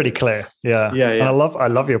about it. It's pretty clear. Yeah. Yeah. And I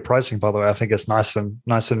love your pricing, by the way. I think it's nice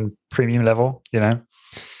and premium level,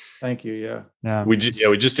 Thank you. Yeah. Yeah. We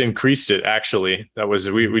just increased it. Actually, that was,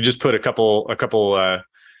 we just put a couple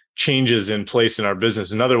changes in place in our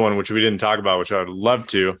business. Another one, which we didn't talk about, which I would love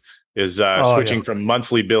to, is switching from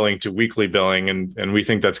monthly billing to weekly billing. And we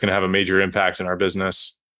think that's going to have a major impact in our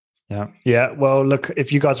business. Yeah. Yeah. Well, look,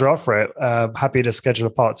 if you guys are up for it, happy to schedule a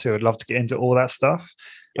part 2. I'd love to get into all that stuff.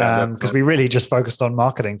 Because we really just focused on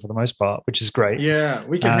marketing for the most part, which is great. Yeah.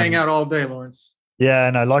 We can hang out all day, Lawrence. Yeah,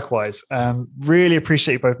 no, likewise. Really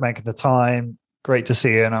appreciate you both making the time. Great to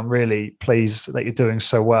see you. And I'm really pleased that you're doing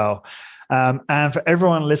so well. And for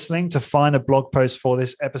everyone listening, to find the blog post for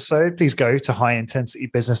this episode, please go to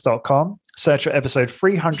highintensitybusiness.com, search for episode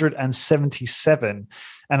 377.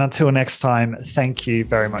 And until next time, thank you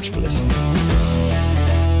very much for listening.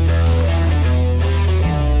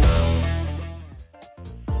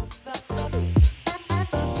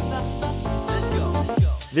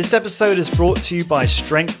 This episode is brought to you by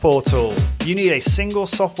Strength Portal. You need a single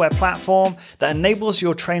software platform that enables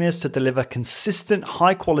your trainers to deliver consistent,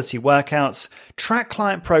 high-quality workouts, track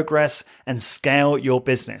client progress, and scale your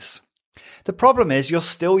business. The problem is you're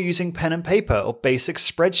still using pen and paper or basic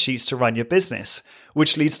spreadsheets to run your business,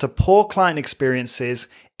 which leads to poor client experiences,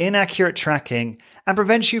 inaccurate tracking, and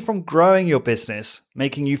prevents you from growing your business,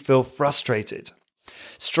 making you feel frustrated.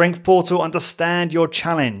 Strength Portal understand your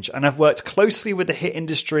challenge and have worked closely with the HIIT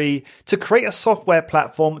industry to create a software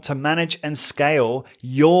platform to manage and scale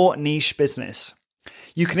your niche business.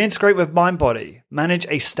 You can integrate with MindBody, manage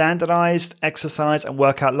a standardized exercise and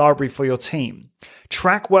workout library for your team,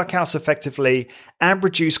 track workouts effectively, and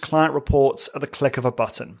produce client reports at the click of a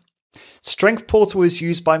button. Strength Portal is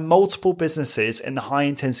used by multiple businesses in the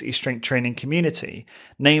high-intensity strength training community,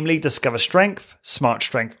 namely Discover Strength, Smart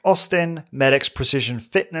Strength Austin, MedX Precision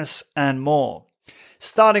Fitness, and more.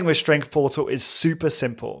 Starting with Strength Portal is super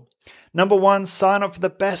simple. Number 1, sign up for the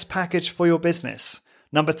best package for your business.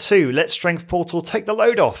 Number 2, let Strength Portal take the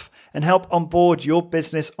load off and help onboard your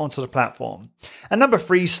business onto the platform. And number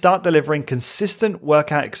 3, start delivering consistent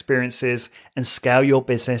workout experiences and scale your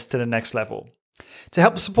business to the next level. To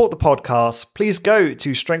help support the podcast, please go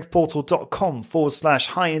to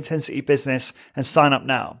strengthportal.com/high-intensity-business and sign up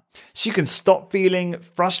now, so you can stop feeling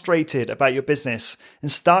frustrated about your business and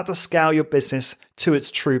start to scale your business to its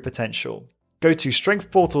true potential. Go to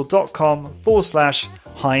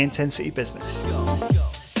strengthportal.com/high-intensity-business.